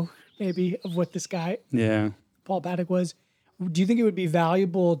echo maybe of what this guy, Paul Paddock, was. Do you think it would be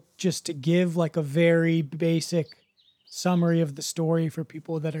valuable just to give like a very basic summary of the story for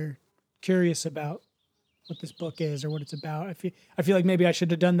people that are curious about what this book is or what it's about? I feel like maybe I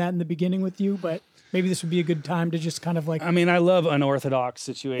should have done that in the beginning with you, but maybe this would be a good time to just kind of like... I mean, I love unorthodox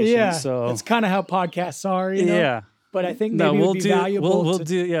situations. Yeah, so it's kind of how podcasts are, Yeah. But I think maybe it would be valuable. We'll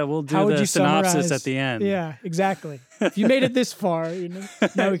do how would the you synopsis summarize? at the end. Yeah, exactly. If you made it this far,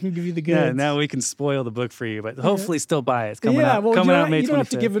 now we can give you the goods. Yeah, now we can spoil the book for you, but hopefully still buy it. It's coming out. Well, coming out May 25th. You don't have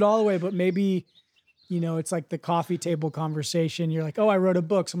to give it all away, but maybe, it's like the coffee table conversation. You're like, oh, I wrote a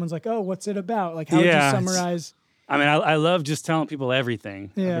book. Someone's like, oh, what's it about? Like, how would you summarize? I mean, I love just telling people everything.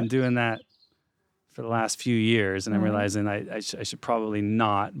 Yeah. I've been doing that for the last few years, and I'm realizing I should probably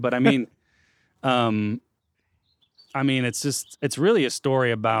not. But I mean, it's really a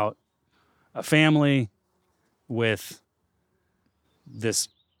story about a family with this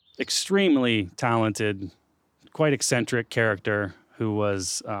extremely talented, quite eccentric character who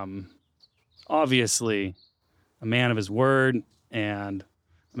was obviously a man of his word and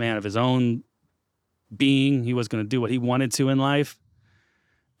a man of his own being. He was going to do what he wanted to in life.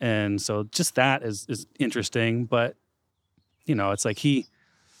 And so just that is interesting. But, it's like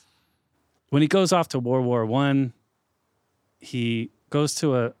when he goes off to World War I, he goes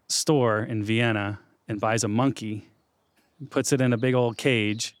to a store in Vienna and buys a monkey, puts it in a big old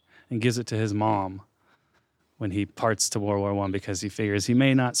cage, and gives it to his mom. when he parts to World War I because he figures he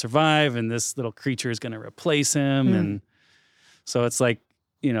may not survive and this little creature is going to replace him. And so it's like,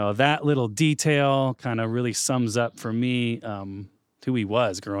 that little detail kind of really sums up for me who he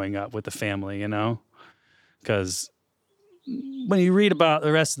was growing up with the family, because when you read about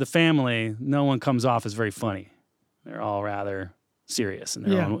the rest of the family, no one comes off as very funny. They're all rather serious in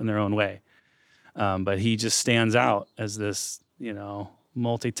their own way. But he just stands out as this,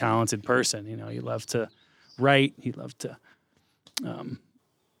 multi-talented person. He loved to write. He loved to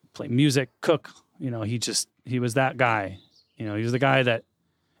play music, cook. He was that guy. He was the guy that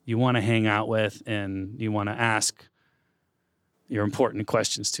you want to hang out with and you want to ask your important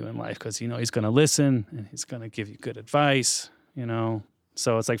questions to in life because, he's going to listen and he's going to give you good advice,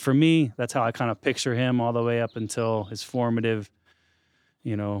 So it's like, for me, that's how I kind of picture him all the way up until his formative,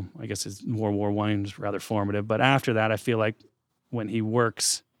 I guess his World War I was rather formative. But after that, I feel like when he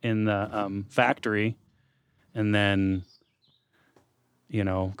works in the factory and then,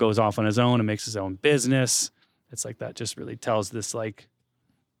 goes off on his own and makes his own business, it's like that just really tells this like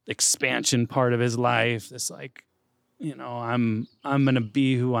expansion part of his life. This like, I'm going to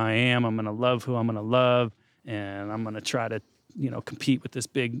be who I am. I'm going to love who I'm going to love. And I'm going to try to, compete with this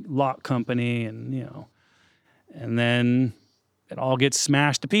big lock company and, and then it all gets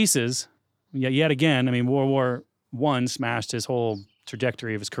smashed to pieces. Yet again, World War I smashed his whole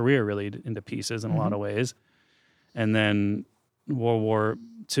trajectory of his career really into pieces in a lot of ways. And then World War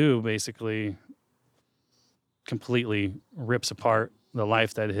II basically completely rips apart the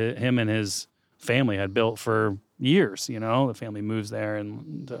life that him and his family had built for years. The family moves there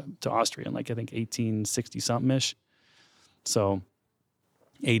and to Austria in like, I think 1860 something ish. So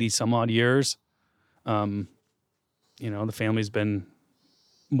 80 some odd years. The family's been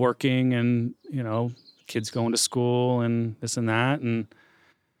working and, kids going to school and this and that. And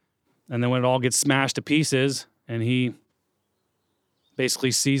then when it all gets smashed to pieces and he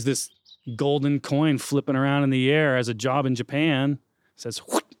basically sees this golden coin flipping around in the air as a job in Japan, says,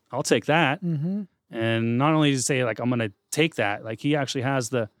 I'll take that. Mm-hmm. And not only does he say, like, I'm going to take that, like he actually has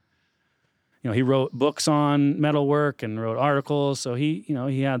he wrote books on metalwork and wrote articles. So he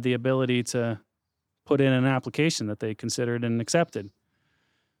had the ability to put in an application that they considered and accepted.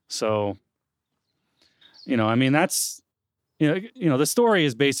 So, that's, the story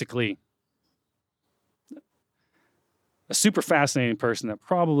is basically a super fascinating person that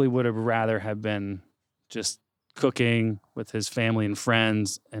probably would have rather have been just cooking with his family and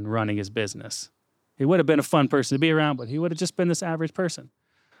friends and running his business. He would have been a fun person to be around, but he would have just been this average person.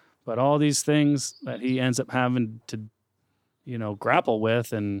 But all these things that he ends up having to, grapple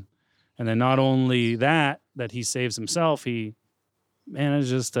with, and then not only that he saves himself, he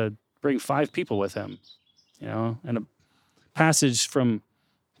manages to bring 5 people with him, and a passage from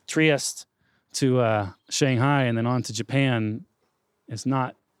Trieste to Shanghai and then on to Japan is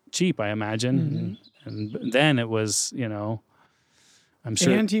not cheap, I imagine. Mm-hmm. And then it was, I'm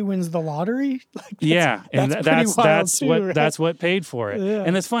sure. And he wins the lottery. Like that's what paid for it. Yeah.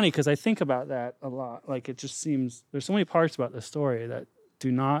 And it's funny because I think about that a lot. Like it just seems there's so many parts about this story that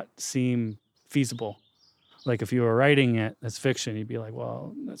do not seem feasible. Like if you were writing it as fiction, you'd be like,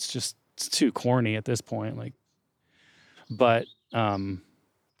 well, it's too corny at this point. Like, but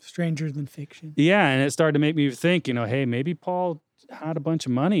stranger than fiction. Yeah, and it started to make me think, hey, maybe Paul had a bunch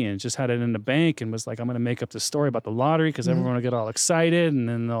of money and just had it in the bank and was like, I'm going to make up this story about the lottery because everyone will get all excited and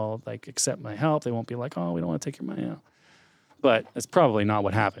then they'll like accept my help. They won't be like, oh, we don't want to take your money out. But it's probably not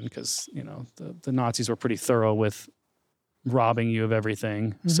what happened because, the Nazis were pretty thorough with robbing you of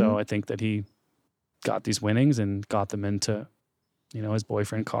everything. Mm-hmm. So I think that he got these winnings and got them into, his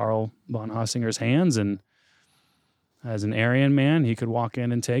boyfriend Karl von Hossinger's hands. And as an Aryan man, he could walk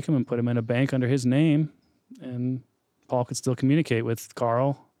in and take him and put him in a bank under his name. And Paul could still communicate with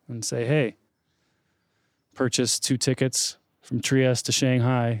Karl and say, hey, purchase 2 tickets from Trieste to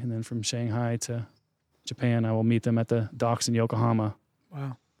Shanghai, and then from Shanghai to Japan. I will meet them at the docks in Yokohama.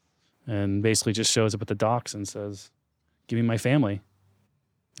 Wow. And basically just shows up at the docks and says, give me my family.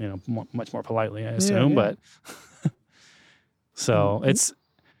 Much more politely, I assume. Yeah. But so it's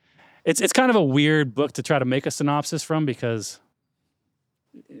kind of a weird book to try to make a synopsis from because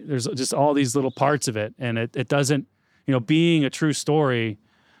there's just all these little parts of it. And it doesn't, being a true story,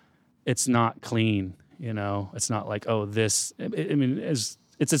 it's not clean, it's not like, oh, it's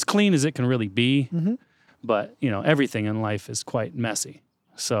as clean as it can really be, but, everything in life is quite messy.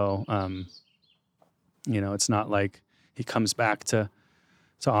 So, it's not like he comes back to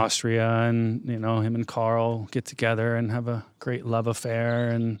Austria and, him and Karl get together and have a great love affair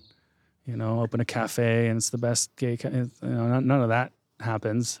and, open a cafe and it's the best gay, none of that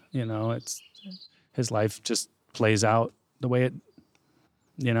happens, his life just plays out the way it,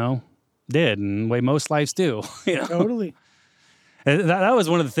 did, and the way most lives do. Totally. And that was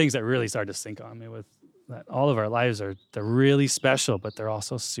one of the things that really started to sink on me, with that all of our lives they're really special, but they're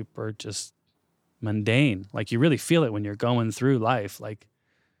also super just mundane. Like, you really feel it when you're going through life. Like,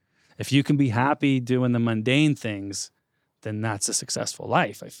 if you can be happy doing the mundane things, then that's a successful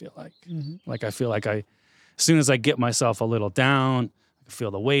life, I feel like. Mm-hmm. Like, I feel like as soon as I get myself a little down, I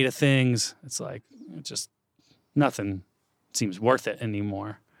feel the weight of things, it's like, nothing seems worth it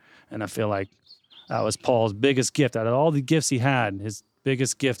anymore. And I feel like that was Paul's biggest gift. Out of all the gifts he had, his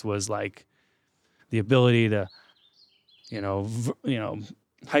biggest gift was like the ability to,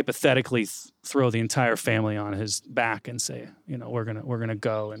 hypothetically throw the entire family on his back and say, we're gonna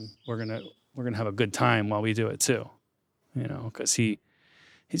go, and we're gonna have a good time while we do it too. Because he's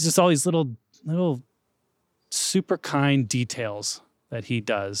just all these little super kind details that he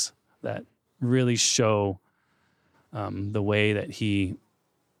does that really show the way that he,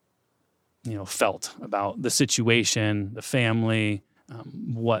 felt about the situation, the family,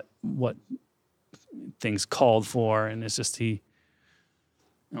 what things called for. And it's just,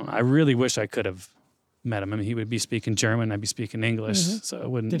 I really wish I could have met him. I mean, he would be speaking German, I'd be speaking English, so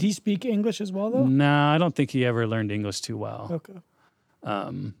it wouldn't. Did he speak English as well, though? No, I don't think he ever learned English too well. Okay.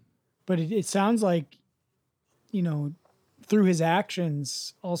 But it sounds like, through his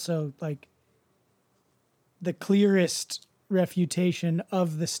actions, also like the clearest refutation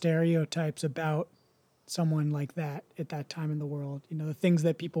of the stereotypes about someone like that at that time in the world. The things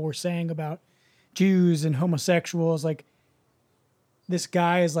that people were saying about Jews and homosexuals, like, this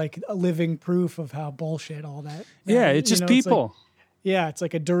guy is like a living proof of how bullshit all that. Yeah, it's just people. It's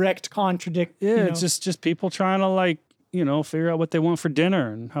like a direct contradict. Yeah, it's just people trying to figure out what they want for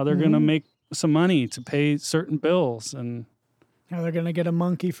dinner and how they're going to make some money to pay certain bills, and how they're going to get a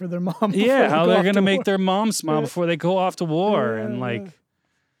monkey for their mom. Yeah, how they're going to make war. their mom smile before they go off to war. And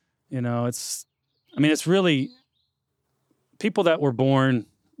it's really people that were born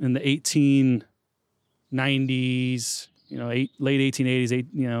in the 1890s, late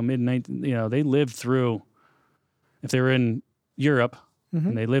 1880s, mid 19, they lived through, if they were in Europe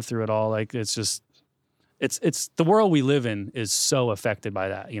and they lived through it all, like, it's the world we live in is so affected by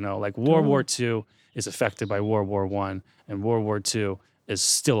that, like World War II is affected by World War I, and World War II is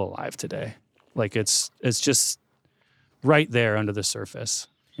still alive today. Like, it's just right there under the surface,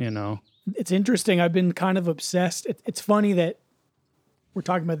 It's interesting. I've been kind of obsessed. It's funny that we're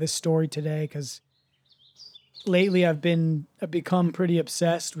talking about this story today, because lately I've become pretty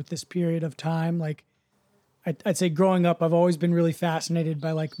obsessed with this period of time. Like, I'd say growing up, I've always been really fascinated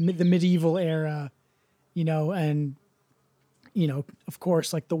by like the medieval era, and, of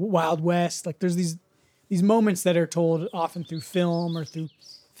course, like the Wild West. Like, there's these moments that are told often through film or through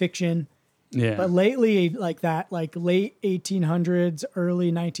fiction. Yeah. But lately, like that, like late 1800s,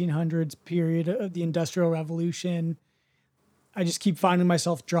 early 1900s period of the Industrial Revolution, I just keep finding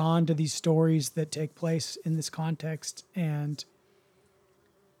myself drawn to these stories that take place in this context. And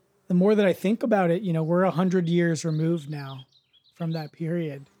the more that I think about it, we're 100 years removed now from that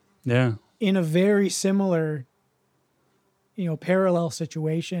period. Yeah. In a very similar, parallel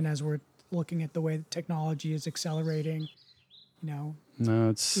situation as we're looking at the way that technology is accelerating, No,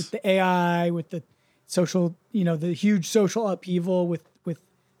 it's with the AI, with the social, the huge social upheaval with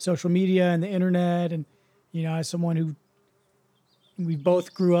social media and the internet. And, as someone who, we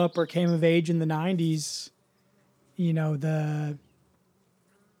both grew up or came of age in the 90s,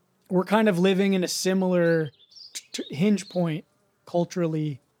 we're kind of living in a similar hinge point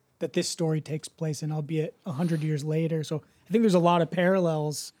culturally that this story takes place in, albeit 100 years later. So I think there's a lot of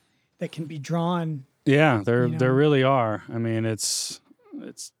parallels that can be drawn. Yeah, there really are. I mean, it's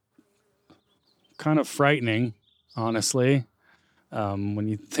kind of frightening, honestly, when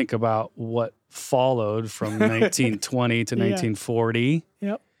you think about what followed from 1920 to 1940.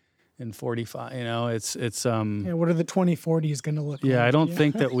 Yep. And 45. It's what are the 2040s going to look like? I don't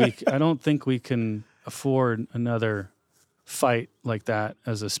think that I don't think we can afford another fight like that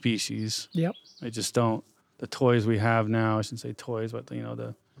as a species. Yep. I just don't. The toys we have now, I shouldn't say toys, but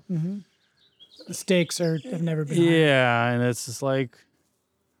the stakes have never been higher. Yeah, and it's just like,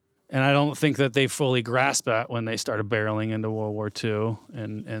 and I don't think that they fully grasped that when they started barreling into World War II,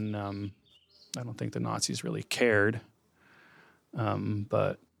 and I don't think the Nazis really cared.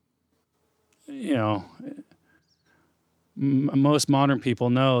 But most modern people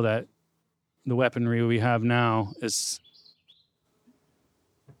know that the weaponry we have now is,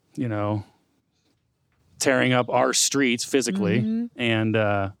 tearing up our streets physically and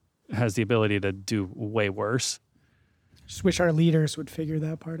has the ability to do way worse. Just wish our leaders would figure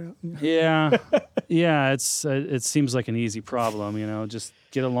that part out. Yeah, yeah. It seems like an easy problem, just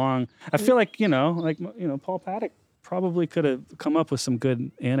get along. I feel like Paul Paddock probably could have come up with some good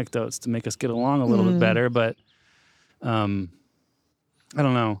anecdotes to make us get along a little bit better, but I don't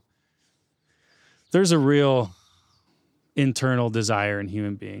know. There's a real internal desire in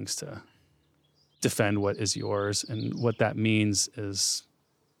human beings to defend what is yours, and what that means is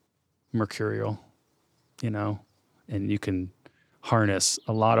mercurial, and you can harness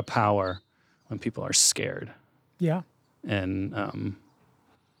a lot of power when people are scared. Yeah. And,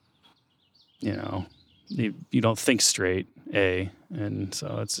 you don't think straight, and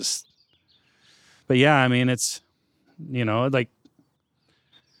so it's just, but yeah, I mean, it's, like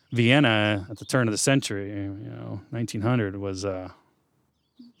Vienna at the turn of the century, 1900 was a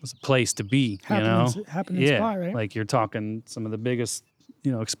place to be, happening spot, right? Like you're talking some of the biggest,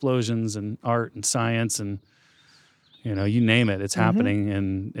 explosions in art and science and, you name it, it's happening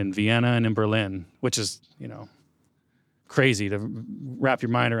in Vienna and in Berlin, which is, crazy to wrap your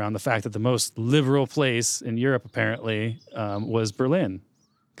mind around the fact that the most liberal place in Europe apparently was Berlin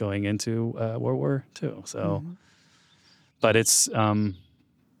going into World War II. So, but it's,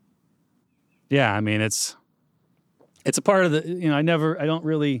 yeah, I mean, it's a part of the, I don't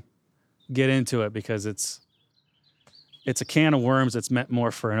really get into it because it's a can of worms that's meant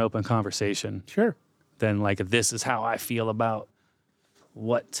more for an open conversation. Sure. Than like, this is how I feel about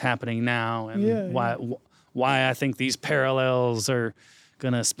what's happening now and why I think these parallels are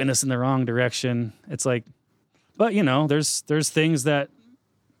going to spin us in the wrong direction. It's like, but there's things that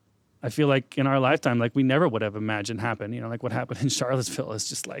I feel like in our lifetime, like we never would have imagined happen, like what happened in Charlottesville is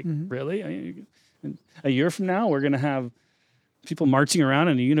just like, really? A year from now, we're going to have people marching around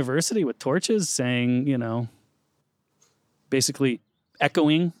in a university with torches saying, basically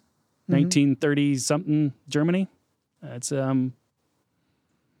echoing 1930 something Germany. It's,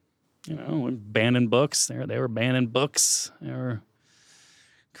 banning books. They were banning books. They were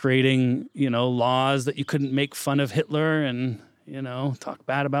creating, laws that you couldn't make fun of Hitler and, talk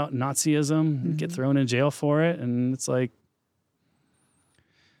bad about Nazism and get thrown in jail for it. And it's like,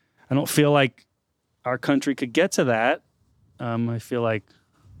 I don't feel like our country could get to that. I feel like,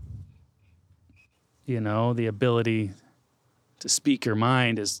 the ability to speak your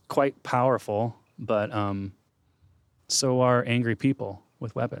mind is quite powerful, but so are angry people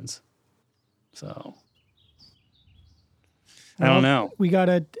with weapons. So I don't know. We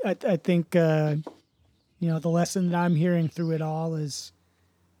gotta. I think the lesson that I'm hearing through it all is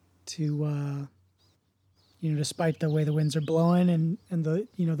to despite the way the winds are blowing and the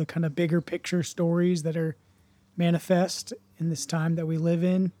the kind of bigger picture stories that are manifest in this time that we live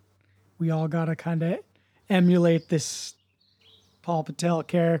in, we all gotta kind of emulate this Paul Patel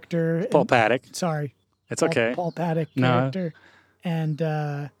character. Paul Paddock. Sorry. It's okay. Paul Paddock character. And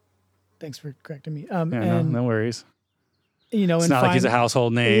thanks for correcting me. No worries. It's not like he's a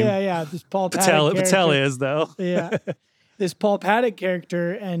household name. Yeah. This Paul Paddock Patel is, though. Yeah. This Paul Paddock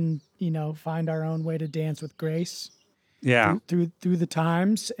character and, find our own way to dance with grace. Yeah. Through the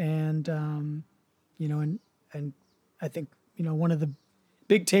times. And, and I think, one of the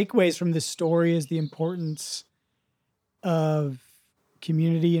big takeaways from this story is the importance of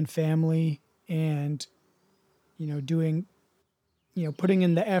community and family and, doing, putting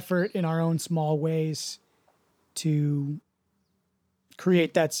in the effort in our own small ways to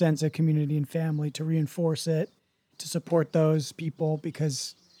create that sense of community and family, to reinforce it, to support those people,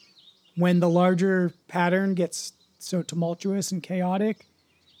 because when the larger pattern gets so tumultuous and chaotic,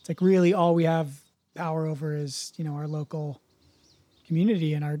 it's like really all we have power over is, our local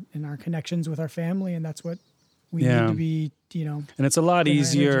community and our connections with our family. And that's what we need to be, And it's a lot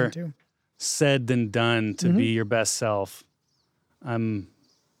easier said than done to be your best self.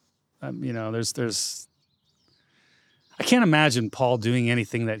 There's I can't imagine Paul doing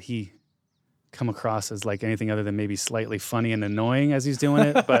anything that he come across as like anything other than maybe slightly funny and annoying as he's doing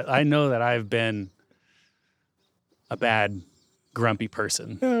it. But I know that I've been a bad, grumpy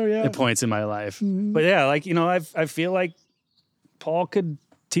person at points in my life. But yeah, like, I feel like Paul could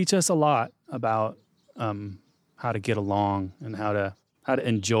teach us a lot about how to get along and how to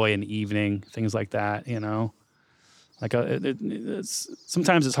enjoy an evening, things like that, Like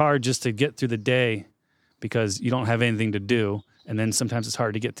sometimes it's hard just to get through the day because you don't have anything to do. And then sometimes it's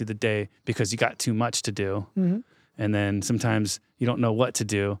hard to get through the day because you got too much to do. And then sometimes you don't know what to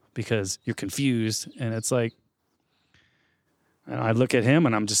do because you're confused. And it's like, I look at him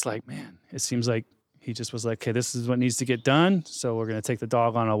and I'm just like, man, it seems like he just was like, okay, this is what needs to get done. So we're going to take the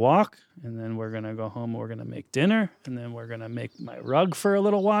dog on a walk, and then we're going to go home. We're going to make dinner, and then we're going to make my rug for a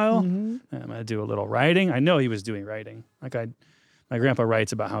little while. Mm-hmm. And I'm going to do a little writing. I know he was doing writing. My grandpa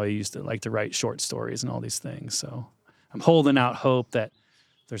writes about how he used to like to write short stories and all these things. So I'm holding out hope that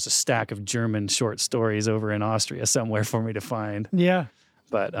there's a stack of German short stories over in Austria somewhere for me to find. Yeah.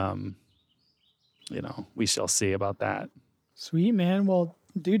 But, we shall see about that. Sweet, man. Well,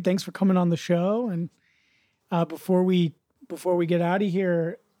 dude, thanks for coming on the show. And before we get out of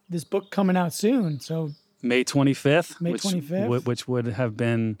here, this book coming out soon. So May 25th. May 25th. Which would have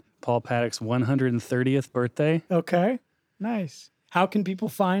been Paul Paddock's 130th birthday. Okay. Nice. How can people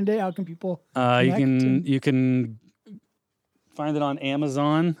find it? How can people you can find it on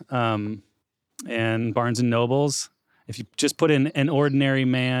Amazon and Barnes and Nobles. If you just put in An Ordinary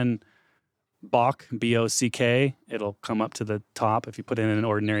Man Bock, Bock, it'll come up to the top. If you put in An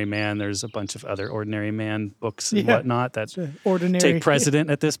Ordinary Man, there's a bunch of other Ordinary Man books and whatnot that take precedent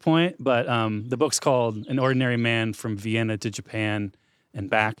at this point. But the book's called An Ordinary Man from Vienna to Japan and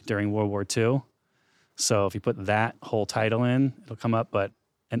Back during World War II. So if you put that whole title in, it'll come up. But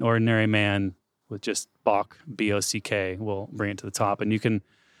An Ordinary Man with just Bock, Bock, will bring it to the top. And you can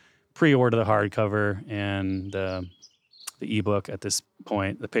pre-order the hardcover and the ebook at this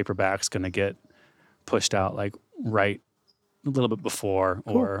point. The paperback's going to get pushed out like right a little bit before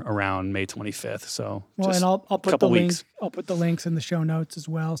or around May 25th. So and I'll put the links. I'll put the links in the show notes as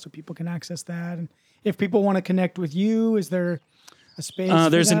well, so people can access that. And if people want to connect with you, is there a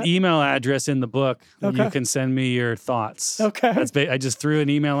space? There's an email address in the book. You can send me your thoughts. Okay. I just threw an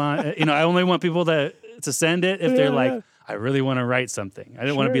email on. I only want people to send it if they're like, I really want to write something. I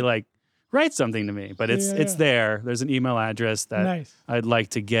didn't want to be like, write something to me, but it's there. There's an email address that I'd like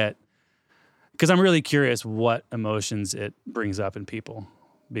to get, because I'm really curious what emotions it brings up in people,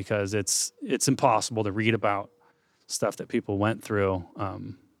 because it's impossible to read about stuff that people went through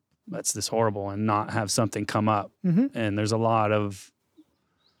that's this horrible and not have something come up. Mm-hmm. And there's a lot of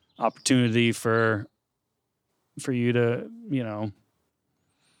opportunity for you to,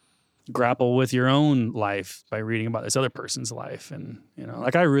 grapple with your own life by reading about this other person's life. And,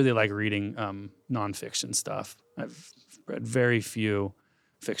 I really like reading nonfiction stuff. I've read very few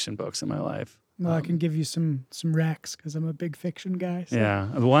fiction books in my life. Well, I can give you some recs because I'm a big fiction guy. So. Yeah.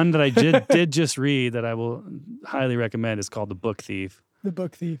 The one that I did just read that I will highly recommend is called The Book Thief. The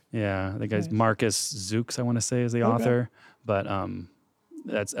Book Thief. Yeah. The guy's Marcus Zukes, I want to say, is the author. But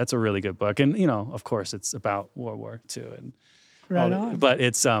that's a really good book. And, of course, it's about World War II and right on. But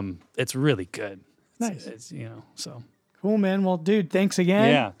it's really good. Nice. It's so. Cool, man. Well, dude, thanks again.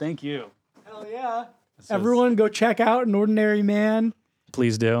 Yeah, thank you. Hell yeah. Everyone go check out An Ordinary Man.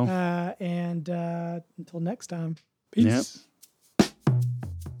 Please do. And until next time, peace. Yep.